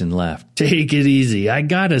 Mason laughed. "Take it easy. I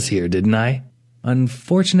got us here, didn't I?"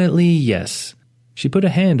 "Unfortunately, yes." She put a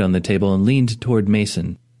hand on the table and leaned toward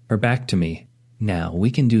Mason, her back to me. "Now,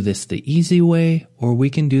 we can do this the easy way, or we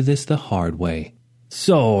can do this the hard way."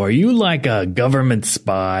 "So, are you like a government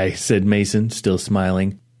spy?" said Mason, still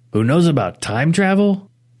smiling. "Who knows about time travel?"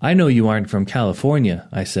 "I know you aren't from California,"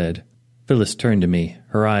 I said. Phyllis turned to me.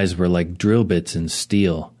 Her eyes were like drill bits in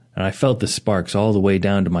steel, and I felt the sparks all the way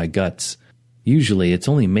down to my guts. Usually it's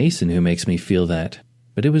only Mason who makes me feel that,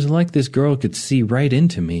 but it was like this girl could see right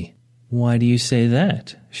into me. "Why do you say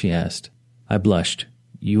that?" she asked. I blushed.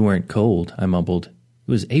 "You weren't cold," I mumbled.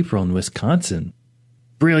 "It was April in Wisconsin."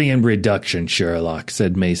 "Brilliant reduction, Sherlock,"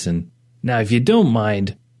 said Mason. "Now, if you don't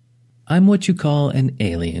mind—" "I'm what you call an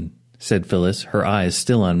alien," said Phyllis, her eyes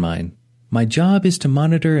still on mine. "My job is to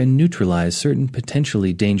monitor and neutralize certain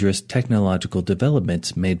potentially dangerous technological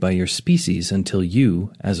developments made by your species until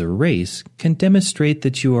you, as a race, can demonstrate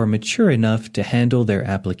that you are mature enough to handle their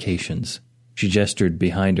applications." She gestured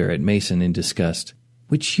behind her at Mason in disgust.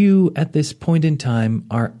 "Which you, at this point in time,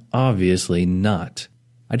 are obviously not."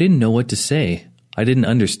 I didn't know what to say. I didn't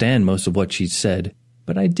understand most of what she said,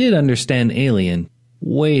 but I did understand alien.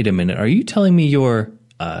 Wait a minute, are you telling me you're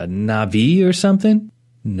a Na'vi or something?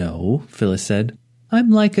 No, Phyllis said. I'm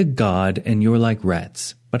like a god and you're like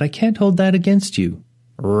rats, but I can't hold that against you.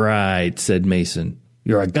 Right, said Mason.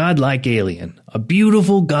 You're a godlike alien, a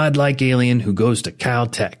beautiful godlike alien who goes to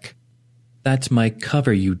Caltech. That's my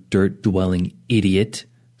cover, you dirt-dwelling idiot,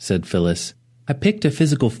 said Phyllis. I picked a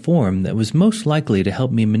physical form that was most likely to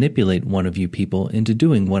help me manipulate one of you people into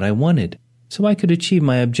doing what I wanted, so I could achieve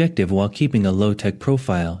my objective while keeping a low-tech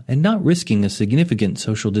profile and not risking a significant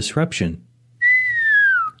social disruption.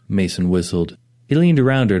 Mason whistled. He leaned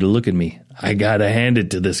around her to look at me. I gotta hand it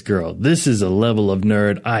to this girl. This is a level of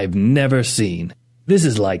nerd I've never seen. This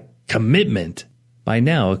is like commitment. By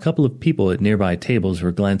now, a couple of people at nearby tables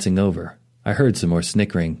were glancing over. I heard some more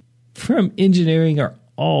snickering. From engineering are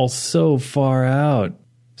all so far out,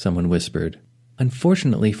 someone whispered.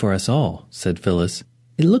 Unfortunately for us all, said Phyllis.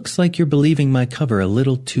 It looks like you're believing my cover a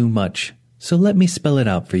little too much, so let me spell it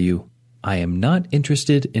out for you. I am not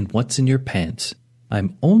interested in what's in your pants.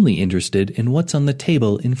 I'm only interested in what's on the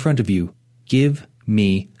table in front of you. Give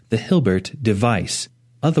me the Hilbert device.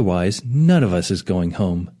 Otherwise, none of us is going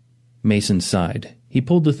home. Mason sighed. He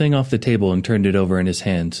pulled the thing off the table and turned it over in his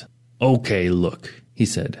hands. Okay, look, he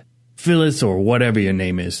said. Phyllis, or whatever your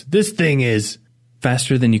name is, this thing is...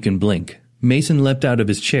 Faster than you can blink, Mason leapt out of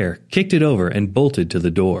his chair, kicked it over, and bolted to the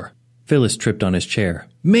door. Phyllis tripped on his chair.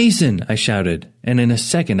 Mason, I shouted, and in a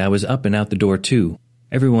second I was up and out the door too.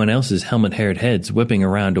 Everyone else's helmet-haired heads whipping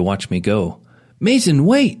around to watch me go. Mason,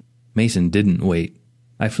 wait! Mason didn't wait.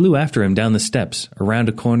 I flew after him down the steps, around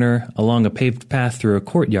a corner, along a paved path through a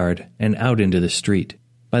courtyard, and out into the street.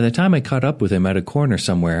 By the time I caught up with him at a corner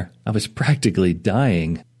somewhere, I was practically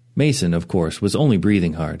dying. Mason, of course, was only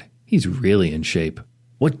breathing hard. He's really in shape.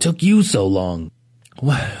 What took you so long?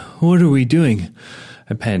 What are we doing?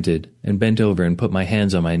 I panted, and bent over and put my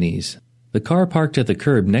hands on my knees. The car parked at the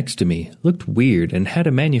curb next to me looked weird and had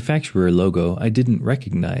a manufacturer logo I didn't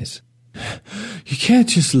recognize. You can't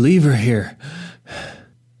just leave her here.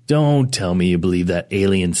 Don't tell me you believe that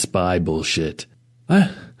alien spy bullshit. I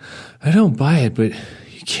don't buy it, but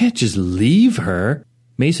you can't just leave her.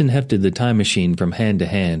 Mason hefted the time machine from hand to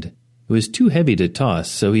hand. It was too heavy to toss,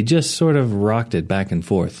 so he just sort of rocked it back and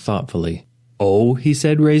forth thoughtfully. Oh, he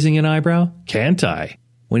said, raising an eyebrow. Can't I?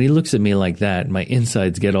 When he looks at me like that, my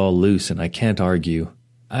insides get all loose and I can't argue.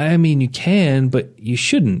 I mean, you can, but you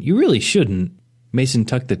shouldn't. You really shouldn't. Mason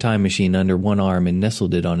tucked the time machine under one arm and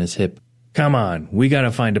nestled it on his hip. Come on, we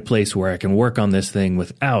gotta find a place where I can work on this thing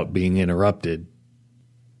without being interrupted.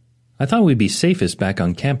 I thought we'd be safest back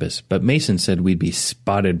on campus, but Mason said we'd be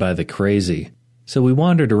spotted by the crazy. So we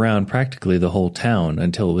wandered around practically the whole town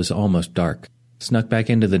until it was almost dark, snuck back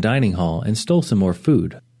into the dining hall and stole some more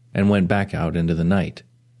food, and went back out into the night.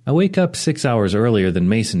 I wake up 6 hours earlier than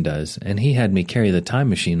Mason does, and he had me carry the time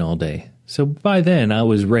machine all day, so by then I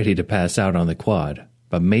was ready to pass out on the quad,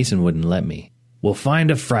 but Mason wouldn't let me. We'll find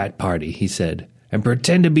a frat party, he said, and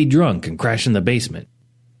pretend to be drunk and crash in the basement.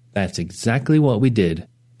 That's exactly what we did,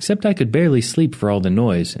 except I could barely sleep for all the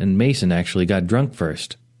noise, and Mason actually got drunk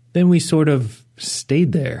first. Then we sort of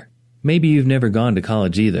stayed there. Maybe you've never gone to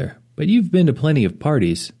college either, but you've been to plenty of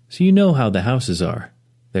parties, so you know how the houses are.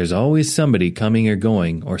 There's always somebody coming or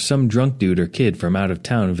going, or some drunk dude or kid from out of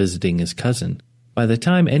town visiting his cousin. By the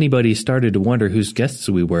time anybody started to wonder whose guests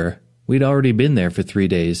we were, we'd already been there for 3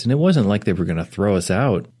 days, and it wasn't like they were going to throw us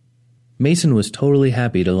out. Mason was totally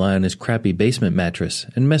happy to lie on his crappy basement mattress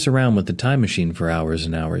and mess around with the time machine for hours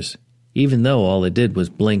and hours, even though all it did was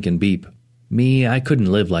blink and beep. Me, I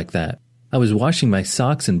couldn't live like that. I was washing my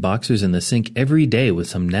socks and boxers in the sink every day with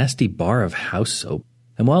some nasty bar of house soap.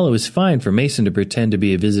 And while it was fine for Mason to pretend to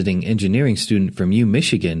be a visiting engineering student from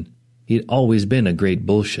Michigan, he'd always been a great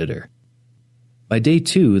bullshitter. By day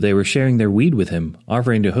 2, they were sharing their weed with him,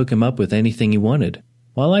 offering to hook him up with anything he wanted,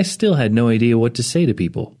 while I still had no idea what to say to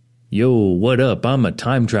people. Yo, what up? I'm a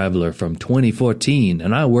time traveler from 2014,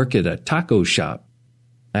 and I work at a taco shop.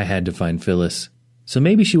 I had to find Phyllis. So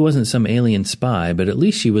maybe she wasn't some alien spy, but at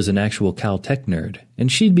least she was an actual Caltech nerd,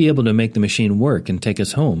 and she'd be able to make the machine work and take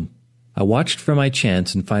us home. I watched for my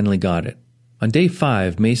chance and finally got it. On day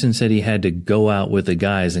 5, Mason said he had to go out with the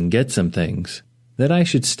guys and get some things, that I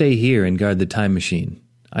should stay here and guard the time machine.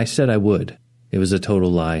 I said I would. It was a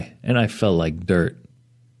total lie, and I felt like dirt.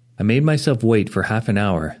 I made myself wait for half an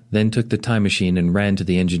hour, then took the time machine and ran to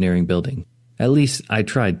the engineering building. At least I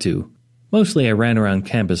tried to. Mostly I ran around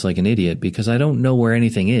campus like an idiot because I don't know where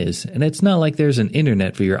anything is, and it's not like there's an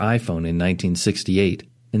internet for your iPhone in 1968,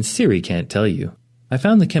 and Siri can't tell you. I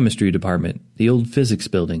found the chemistry department, the old physics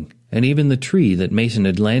building, and even the tree that Mason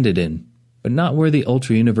had landed in, but not where the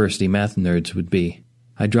Ultra University math nerds would be.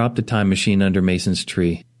 I dropped the time machine under Mason's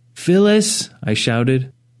tree. "Phyllis," I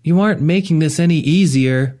shouted, "you aren't making this any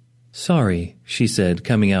easier." "Sorry," she said,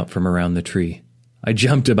 coming out from around the tree. I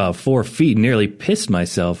jumped about 4 feet and nearly pissed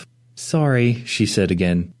myself. "Sorry," she said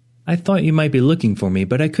again. "I thought you might be looking for me,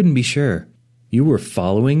 but I couldn't be sure." "You were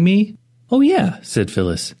following me?" "Oh yeah," said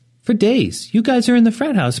Phyllis. "For days. You guys are in the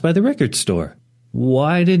frat house by the record store."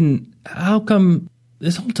 How come...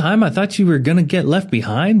 This whole time I thought you were gonna get left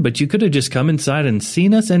behind, but you could have just come inside and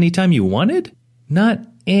seen us anytime you wanted?" "Not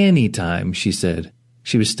anytime," she said.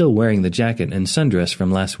 She was still wearing the jacket and sundress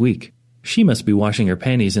from last week. She must be washing her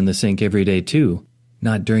panties in the sink every day too.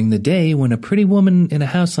 "Not during the day when a pretty woman in a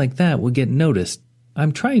house like that would get noticed.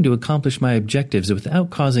 I'm trying to accomplish my objectives without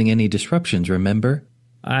causing any disruptions, remember?"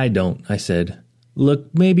 "I don't," I said. "Look,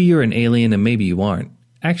 maybe you're an alien and maybe you aren't.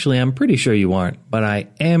 Actually, I'm pretty sure you aren't, but I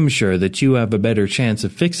am sure that you have a better chance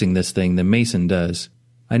of fixing this thing than Mason does."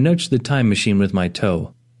 I nudged the time machine with my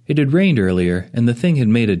toe. It had rained earlier, and the thing had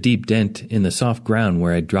made a deep dent in the soft ground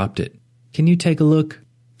where I'd dropped it. "Can you take a look?"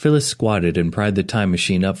 Phyllis squatted and pried the time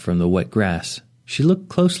machine up from the wet grass. She looked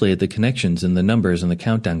closely at the connections and the numbers on the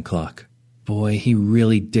countdown clock. "Boy, he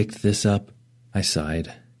really dicked this up." I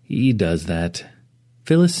sighed. "He does that."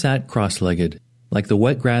 Phyllis sat cross-legged, like the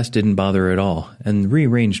wet grass didn't bother her at all, and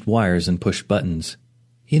rearranged wires and pushed buttons.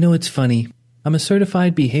 "You know, it's funny. I'm a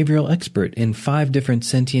certified behavioral expert in 5 different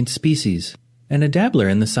sentient species, and a dabbler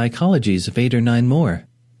in the psychologies of 8 or 9 more.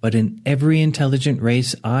 But in every intelligent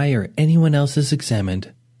race I or anyone else has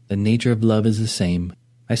examined, the nature of love is the same."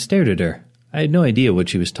 I stared at her. I had no idea what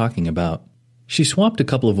she was talking about. She swapped a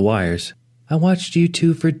couple of wires. "I watched you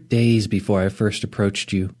two for days before I first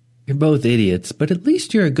approached you. You're both idiots, but at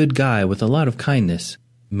least you're a good guy with a lot of kindness.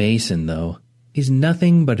 Mason, though, he's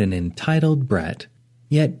nothing but an entitled brat.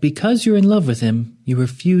 Yet because you're in love with him, you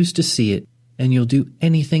refuse to see it, and you'll do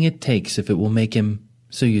anything it takes if it will make him,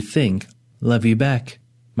 so you think, love you back."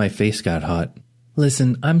 My face got hot.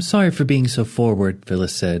 "Listen, I'm sorry for being so forward,"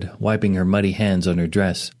 Phyllis said, wiping her muddy hands on her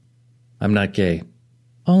dress. "I'm not gay."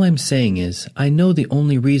 "All I'm saying is, I know the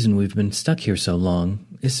only reason we've been stuck here so long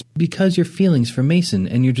is because your feelings for Mason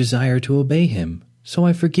and your desire to obey him, so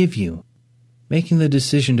I forgive you. Making the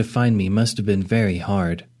decision to find me must have been very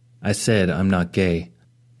hard." I said I'm not gay.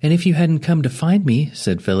 "And if you hadn't come to find me,"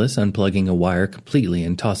 said Phyllis, unplugging a wire completely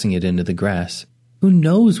and tossing it into the grass, "who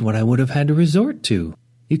knows what I would have had to resort to?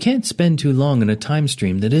 You can't spend too long in a time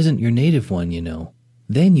stream that isn't your native one, you know.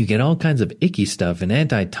 Then you get all kinds of icky stuff and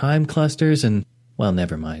anti-time clusters and... well,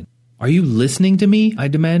 never mind." "Are you listening to me?" I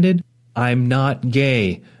demanded. "I'm not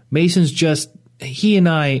gay. Mason's just... he and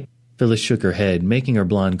I..." Phyllis shook her head, making her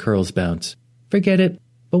blonde curls bounce. "Forget it.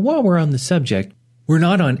 But while we're on the subject..." "We're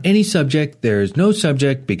not on any subject. There's no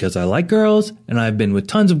subject because I like girls, and I've been with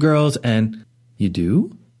tons of girls, and..." "You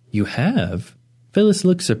do? You have?" Phyllis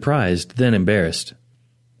looked surprised, then embarrassed.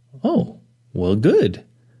 "Oh, well, good.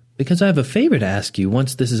 Because I have a favor to ask you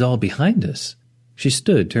once this is all behind us." She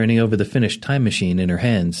stood, turning over the finished time machine in her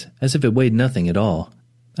hands, as if it weighed nothing at all.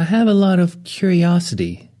 "I have a lot of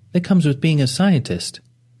curiosity that comes with being a scientist,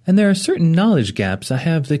 and there are certain knowledge gaps I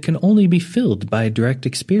have that can only be filled by direct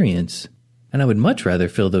experience, and I would much rather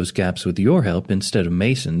fill those gaps with your help instead of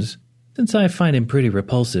Mason's, since I find him pretty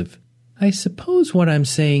repulsive. I suppose what I'm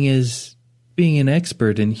saying is, being an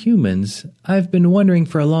expert in humans, I've been wondering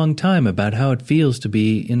for a long time about how it feels to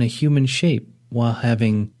be in a human shape while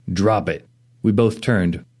having..." "Drop it." We both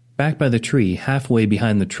turned. Back by the tree, halfway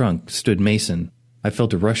behind the trunk, stood Mason. I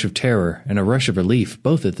felt a rush of terror and a rush of relief,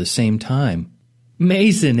 both at the same time.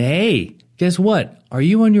 "Mason, hey! Guess what? Are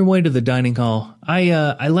you on your way to the dining hall?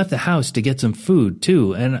 I left the house to get some food,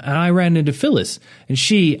 too, and I ran into Phyllis, and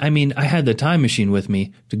I had the time machine with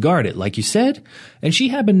me to guard it, like you said, and she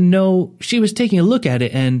happened to know she was taking a look at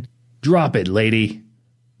it and..." "Drop it, lady!"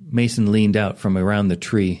 Mason leaned out from around the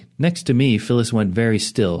tree. Next to me, Phyllis went very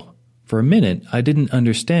still. For a minute, I didn't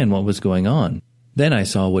understand what was going on. Then I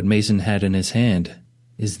saw what Mason had in his hand.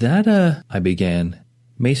 "Is that a..." I began.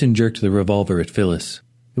 Mason jerked the revolver at Phyllis.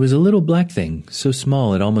 It was a little black thing, so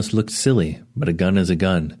small it almost looked silly, but a gun is a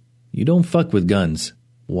gun. You don't fuck with guns.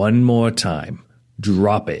 "One more time.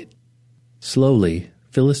 Drop it." Slowly,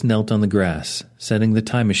 Phyllis knelt on the grass, setting the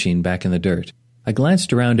time machine back in the dirt. I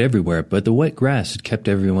glanced around everywhere, but the wet grass had kept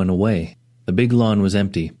everyone away. The big lawn was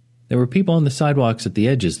empty. There were people on the sidewalks at the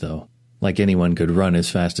edges, though. Like anyone could run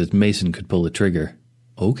as fast as Mason could pull the trigger.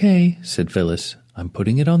 "Okay," said Phyllis. "I'm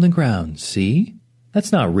putting it on the ground, see?"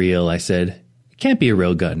 "That's not real," I said. "It can't be a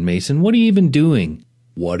real gun, Mason. What are you even doing?"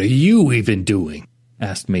 "What are you even doing?"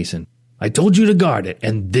 asked Mason. "I told you to guard it,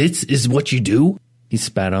 and this is what you do?" He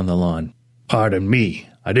spat on the lawn. "Pardon me.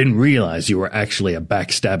 I didn't realize you were actually a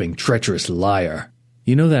backstabbing, treacherous liar."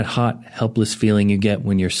 You know that hot, helpless feeling you get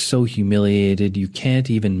when you're so humiliated you can't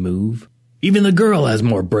even move? "Even the girl has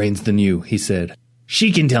more brains than you," he said.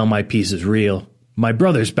 "She can tell my piece is real. My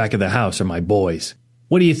brothers back at the house are my boys.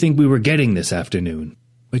 What do you think we were getting this afternoon?"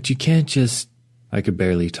 "But you can't just—" I could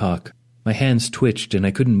barely talk. My hands twitched and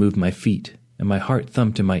I couldn't move my feet, and my heart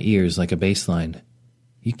thumped in my ears like a bass line.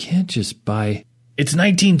 "You can't just buy—" "It's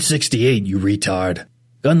 1968, you retard.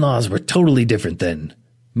 Gun laws were totally different then."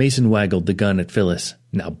 Mason waggled the gun at Phyllis.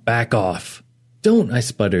 "Now back off." "Don't," I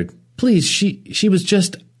sputtered. "Please, she was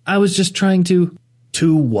just— I was just trying to—"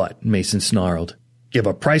 "To what?" Mason snarled. "Give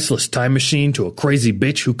a priceless time machine to a crazy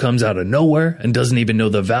bitch who comes out of nowhere and doesn't even know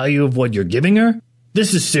the value of what you're giving her?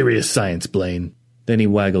 This is serious science, Blaine." Then he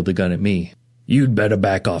waggled the gun at me. "You'd better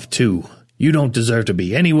back off too. You don't deserve to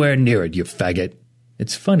be anywhere near it, you faggot."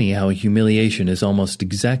 It's funny how humiliation is almost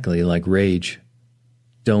exactly like rage.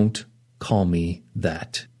 Don't call me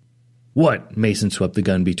that. "What?" Mason swept the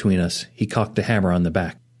gun between us. He cocked the hammer on the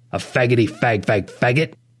back. "A faggoty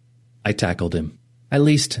faggot?" I tackled him. At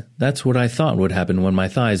least, that's what I thought would happen when my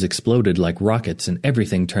thighs exploded like rockets and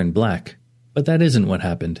everything turned black. But that isn't what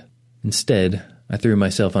happened. Instead, I threw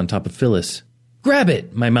myself on top of Phyllis. "Grab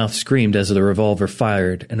it!" My mouth screamed as the revolver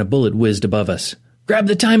fired and a bullet whizzed above us. "Grab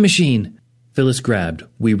the time machine!" Phyllis grabbed.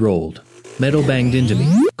 We rolled. Metal banged into me.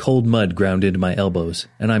 Cold mud ground into my elbows,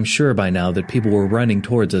 and I'm sure by now that people were running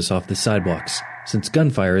towards us off the sidewalks, since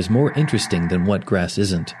gunfire is more interesting than what grass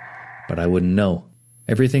isn't. But I wouldn't know.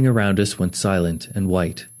 Everything around us went silent and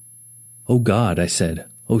white. "Oh God," I said.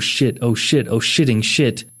 "Oh shit, oh shit, oh shitting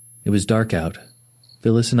shit." It was dark out.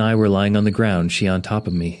 Phyllis and I were lying on the ground, she on top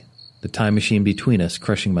of me, the time machine between us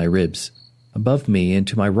crushing my ribs. Above me and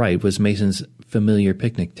to my right was Mason's familiar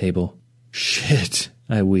picnic table. "Shit,"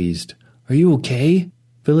 I wheezed. "Are you okay?"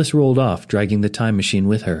 Phyllis rolled off, dragging the time machine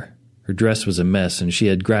with her. Her dress was a mess and she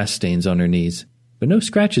had grass stains on her knees, but no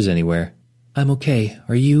scratches anywhere. "I'm okay.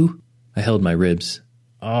 Are you?" I held my ribs.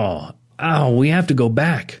 "Oh, ow, we have to go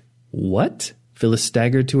back." "What?" Phyllis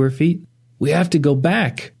staggered to her feet. "We have to go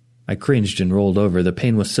back." I cringed and rolled over. The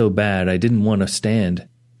pain was so bad I didn't want to stand.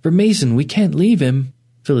 "For Mason, we can't leave him."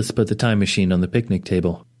 Phyllis put the time machine on the picnic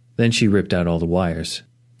table. Then she ripped out all the wires.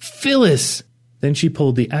 "Phyllis!" Then she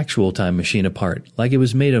pulled the actual time machine apart, like it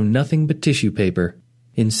was made of nothing but tissue paper.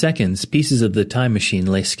 In seconds, pieces of the time machine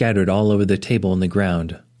lay scattered all over the table and the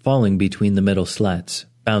ground, falling between the metal slats,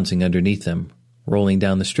 bouncing underneath them, rolling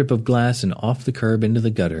down the strip of glass and off the curb into the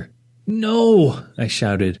gutter. "No!" I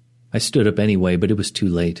shouted. I stood up anyway, but it was too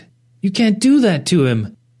late. "You can't do that to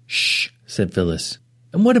him!" "Shh," said Phyllis.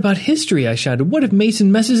 "And what about history?" I shouted. "What if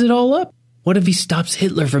Mason messes it all up? What if he stops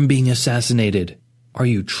Hitler from being assassinated?" "Are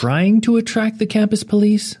you trying to attract the campus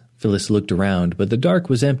police?" Phyllis looked around, but the dark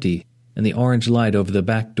was empty, and the orange light over the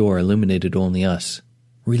back door illuminated only us.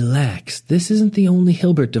 "Relax, this isn't the only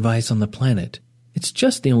Hilbert device on the planet. It's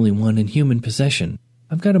just the only one in human possession.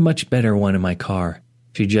 I've got a much better one in my car."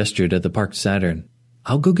 She gestured at the parked Saturn.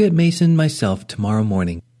 "I'll go get Mason myself tomorrow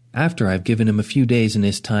morning, after I've given him a few days in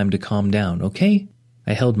his time to calm down, okay?"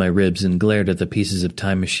 I held my ribs and glared at the pieces of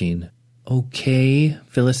time machine. "Okay?"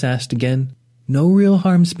 Phyllis asked again. "No real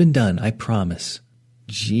harm's been done, I promise."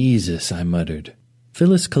 "Jesus," I muttered.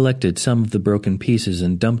 Phyllis collected some of the broken pieces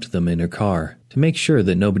and dumped them in her car, to make sure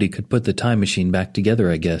that nobody could put the time machine back together,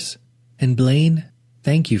 I guess. "And Blaine,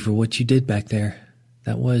 thank you for what you did back there.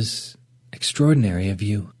 That was extraordinary of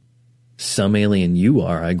you." "Some alien you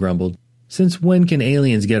are," I grumbled. "Since when can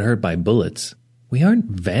aliens get hurt by bullets?" "We aren't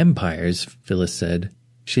vampires," Phyllis said.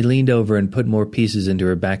 She leaned over and put more pieces into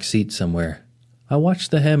her back seat somewhere. I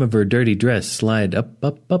watched the hem of her dirty dress slide up,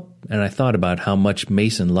 and I thought about how much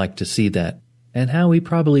Mason liked to see that, and how he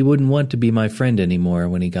probably wouldn't want to be my friend anymore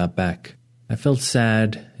when he got back. I felt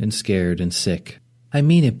sad and scared and sick. "I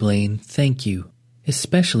mean it, Blaine, thank you.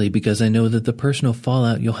 Especially because I know that the personal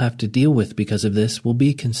fallout you'll have to deal with because of this will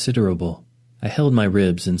be considerable." I held my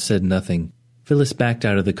ribs and said nothing. Phyllis backed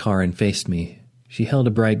out of the car and faced me. She held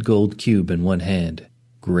a bright gold cube in one hand.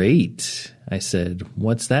 "Great," I said.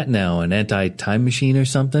 "What's that now, an anti-time machine or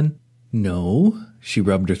something?" "No," she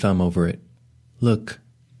rubbed her thumb over it. "Look,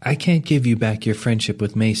 I can't give you back your friendship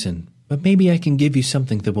with Mason, but maybe I can give you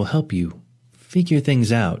something that will help you figure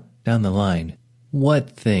things out down the line."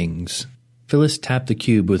 "What things?" Phyllis tapped the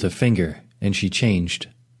cube with a finger, and she changed.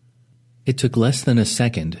 It took less than a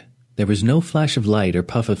second. There was no flash of light or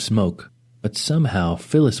puff of smoke, but somehow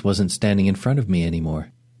Phyllis wasn't standing in front of me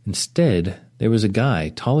anymore. Instead, there was a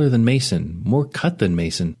guy taller than Mason, more cut than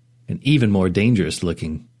Mason, and even more dangerous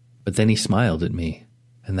looking. But then he smiled at me.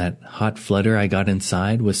 and that hot flutter I got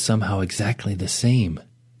inside was somehow exactly the same.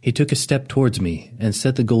 He took a step towards me and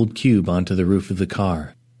set the gold cube onto the roof of the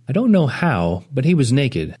car. I don't know how, but he was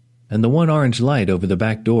naked, and the one orange light over the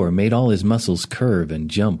back door made all his muscles curve and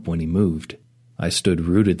jump when he moved. I stood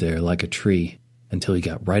rooted there like a tree until he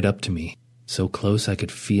got right up to me, so close I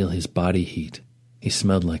could feel his body heat. He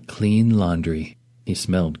smelled like clean laundry. He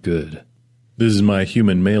smelled good. "This is my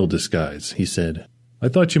human male disguise," he said. "I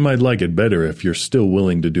thought you might like it better if you're still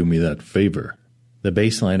willing to do me that favor." The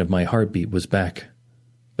baseline of my heartbeat was back.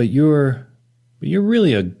 But you're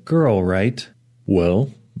really a girl, right?"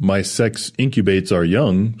 "Well, my sex incubates are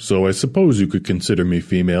young, so I suppose you could consider me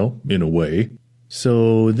female, in a way."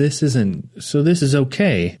 So this is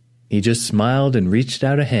okay." He just smiled and reached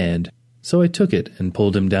out a hand, so I took it and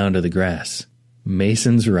pulled him down to the grass.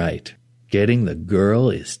 Mason's right. Getting the girl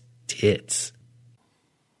is tits.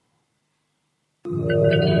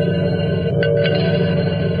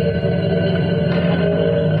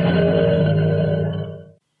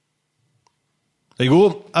 There you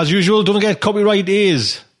go. As usual, don't forget, copyright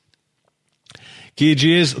is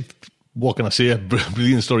KJ's. What can I say?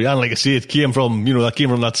 Brilliant story. And like I say, it came from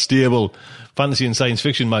that stable fantasy and science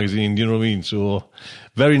fiction magazine. You know what I mean? So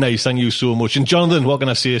very nice. Thank you so much. And Jonathan, what can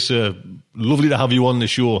I say, sir? Lovely to have you on the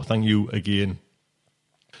show. Thank you again.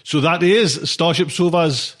 So that is Starship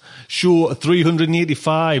Sofa's show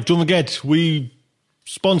 385. Don't forget, we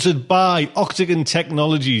sponsored by Octagon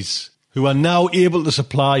Technologies, who are now able to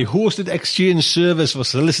supply hosted exchange service for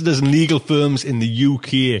solicitors and legal firms in the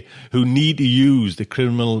UK who need to use the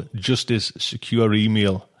Criminal Justice Secure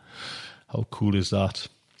Email. How cool is that?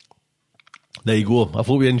 There you go. I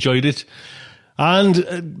hope you enjoyed it.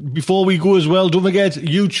 And before we go as well, don't forget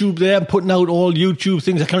YouTube there. I'm putting out all YouTube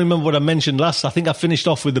things. I can't remember what I mentioned last. I think I finished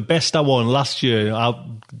off with the best I won last year. I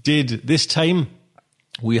did this time.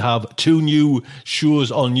 We have 2 new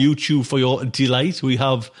shows on YouTube for your delight. We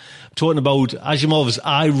have talking about Asimov's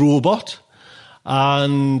iRobot,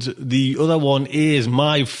 and the other one is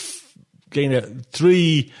my kind of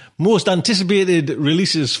 3 most anticipated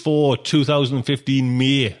releases for 2015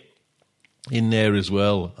 May in there as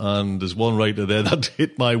well. And there's one writer there that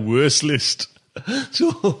hit my worst list.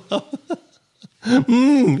 So,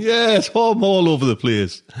 yes, I'm all over the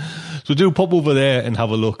place. So do pop over there and have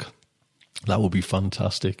a look. That would be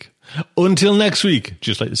fantastic. Until next week,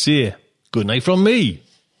 just like to say, good night from me.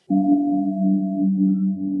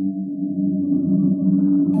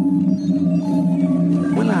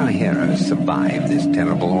 Will our heroes survive this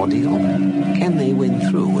terrible ordeal? Can they win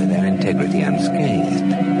through with their integrity unscathed?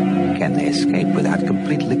 Can they escape without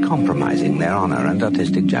completely compromising their honor and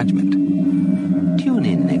artistic judgment? Tune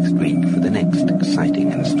in next week for the next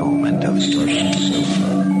exciting installment of Starship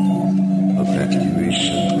Sofa.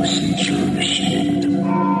 Evacuation procedure initiated.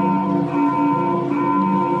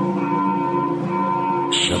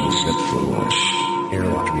 Shuttle set for launch.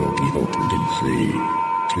 Airlock will be opened in 3,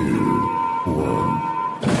 2,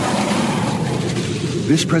 1.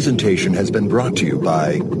 This presentation has been brought to you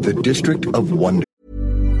by the District of Wonder.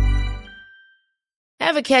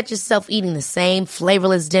 Ever catch yourself eating the same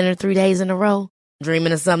flavorless dinner 3 days in a row?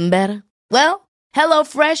 Dreaming of something better? Well,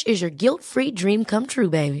 HelloFresh is your guilt-free dream come true,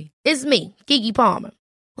 baby. It's me, Keke Palmer.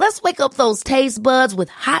 Let's wake up those taste buds with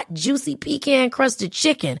hot, juicy pecan-crusted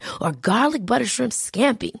chicken or garlic butter shrimp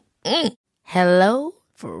scampi. Hello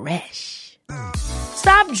Fresh.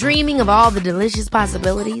 Stop dreaming of all the delicious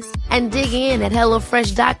possibilities and dig in at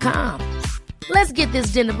HelloFresh.com. Let's get this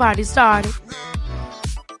dinner party started.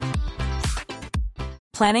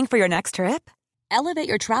 Planning for your next trip? Elevate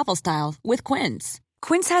your travel style with Quince.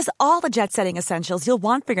 Quince has all the jet-setting essentials you'll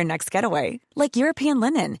want for your next getaway, like European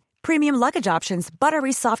linen, premium luggage options,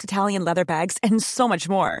 buttery soft Italian leather bags, and so much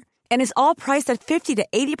more. And is all priced at 50 to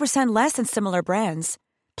 80% less than similar brands.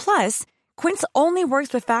 Plus, Quince only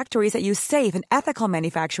works with factories that use safe and ethical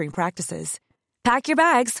manufacturing practices. Pack your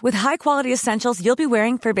bags with high-quality essentials you'll be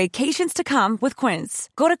wearing for vacations to come with Quince.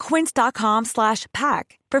 Go to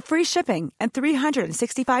quince.com/pack for free shipping and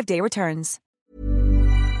 365-day returns.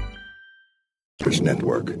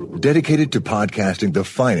 Network, dedicated to podcasting the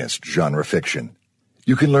finest genre fiction.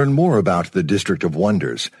 You can learn more about the District of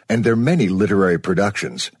Wonders and their many literary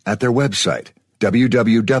productions at their website,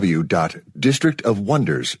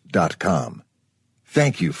 www.districtofwonders.com.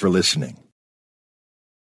 Thank you for listening.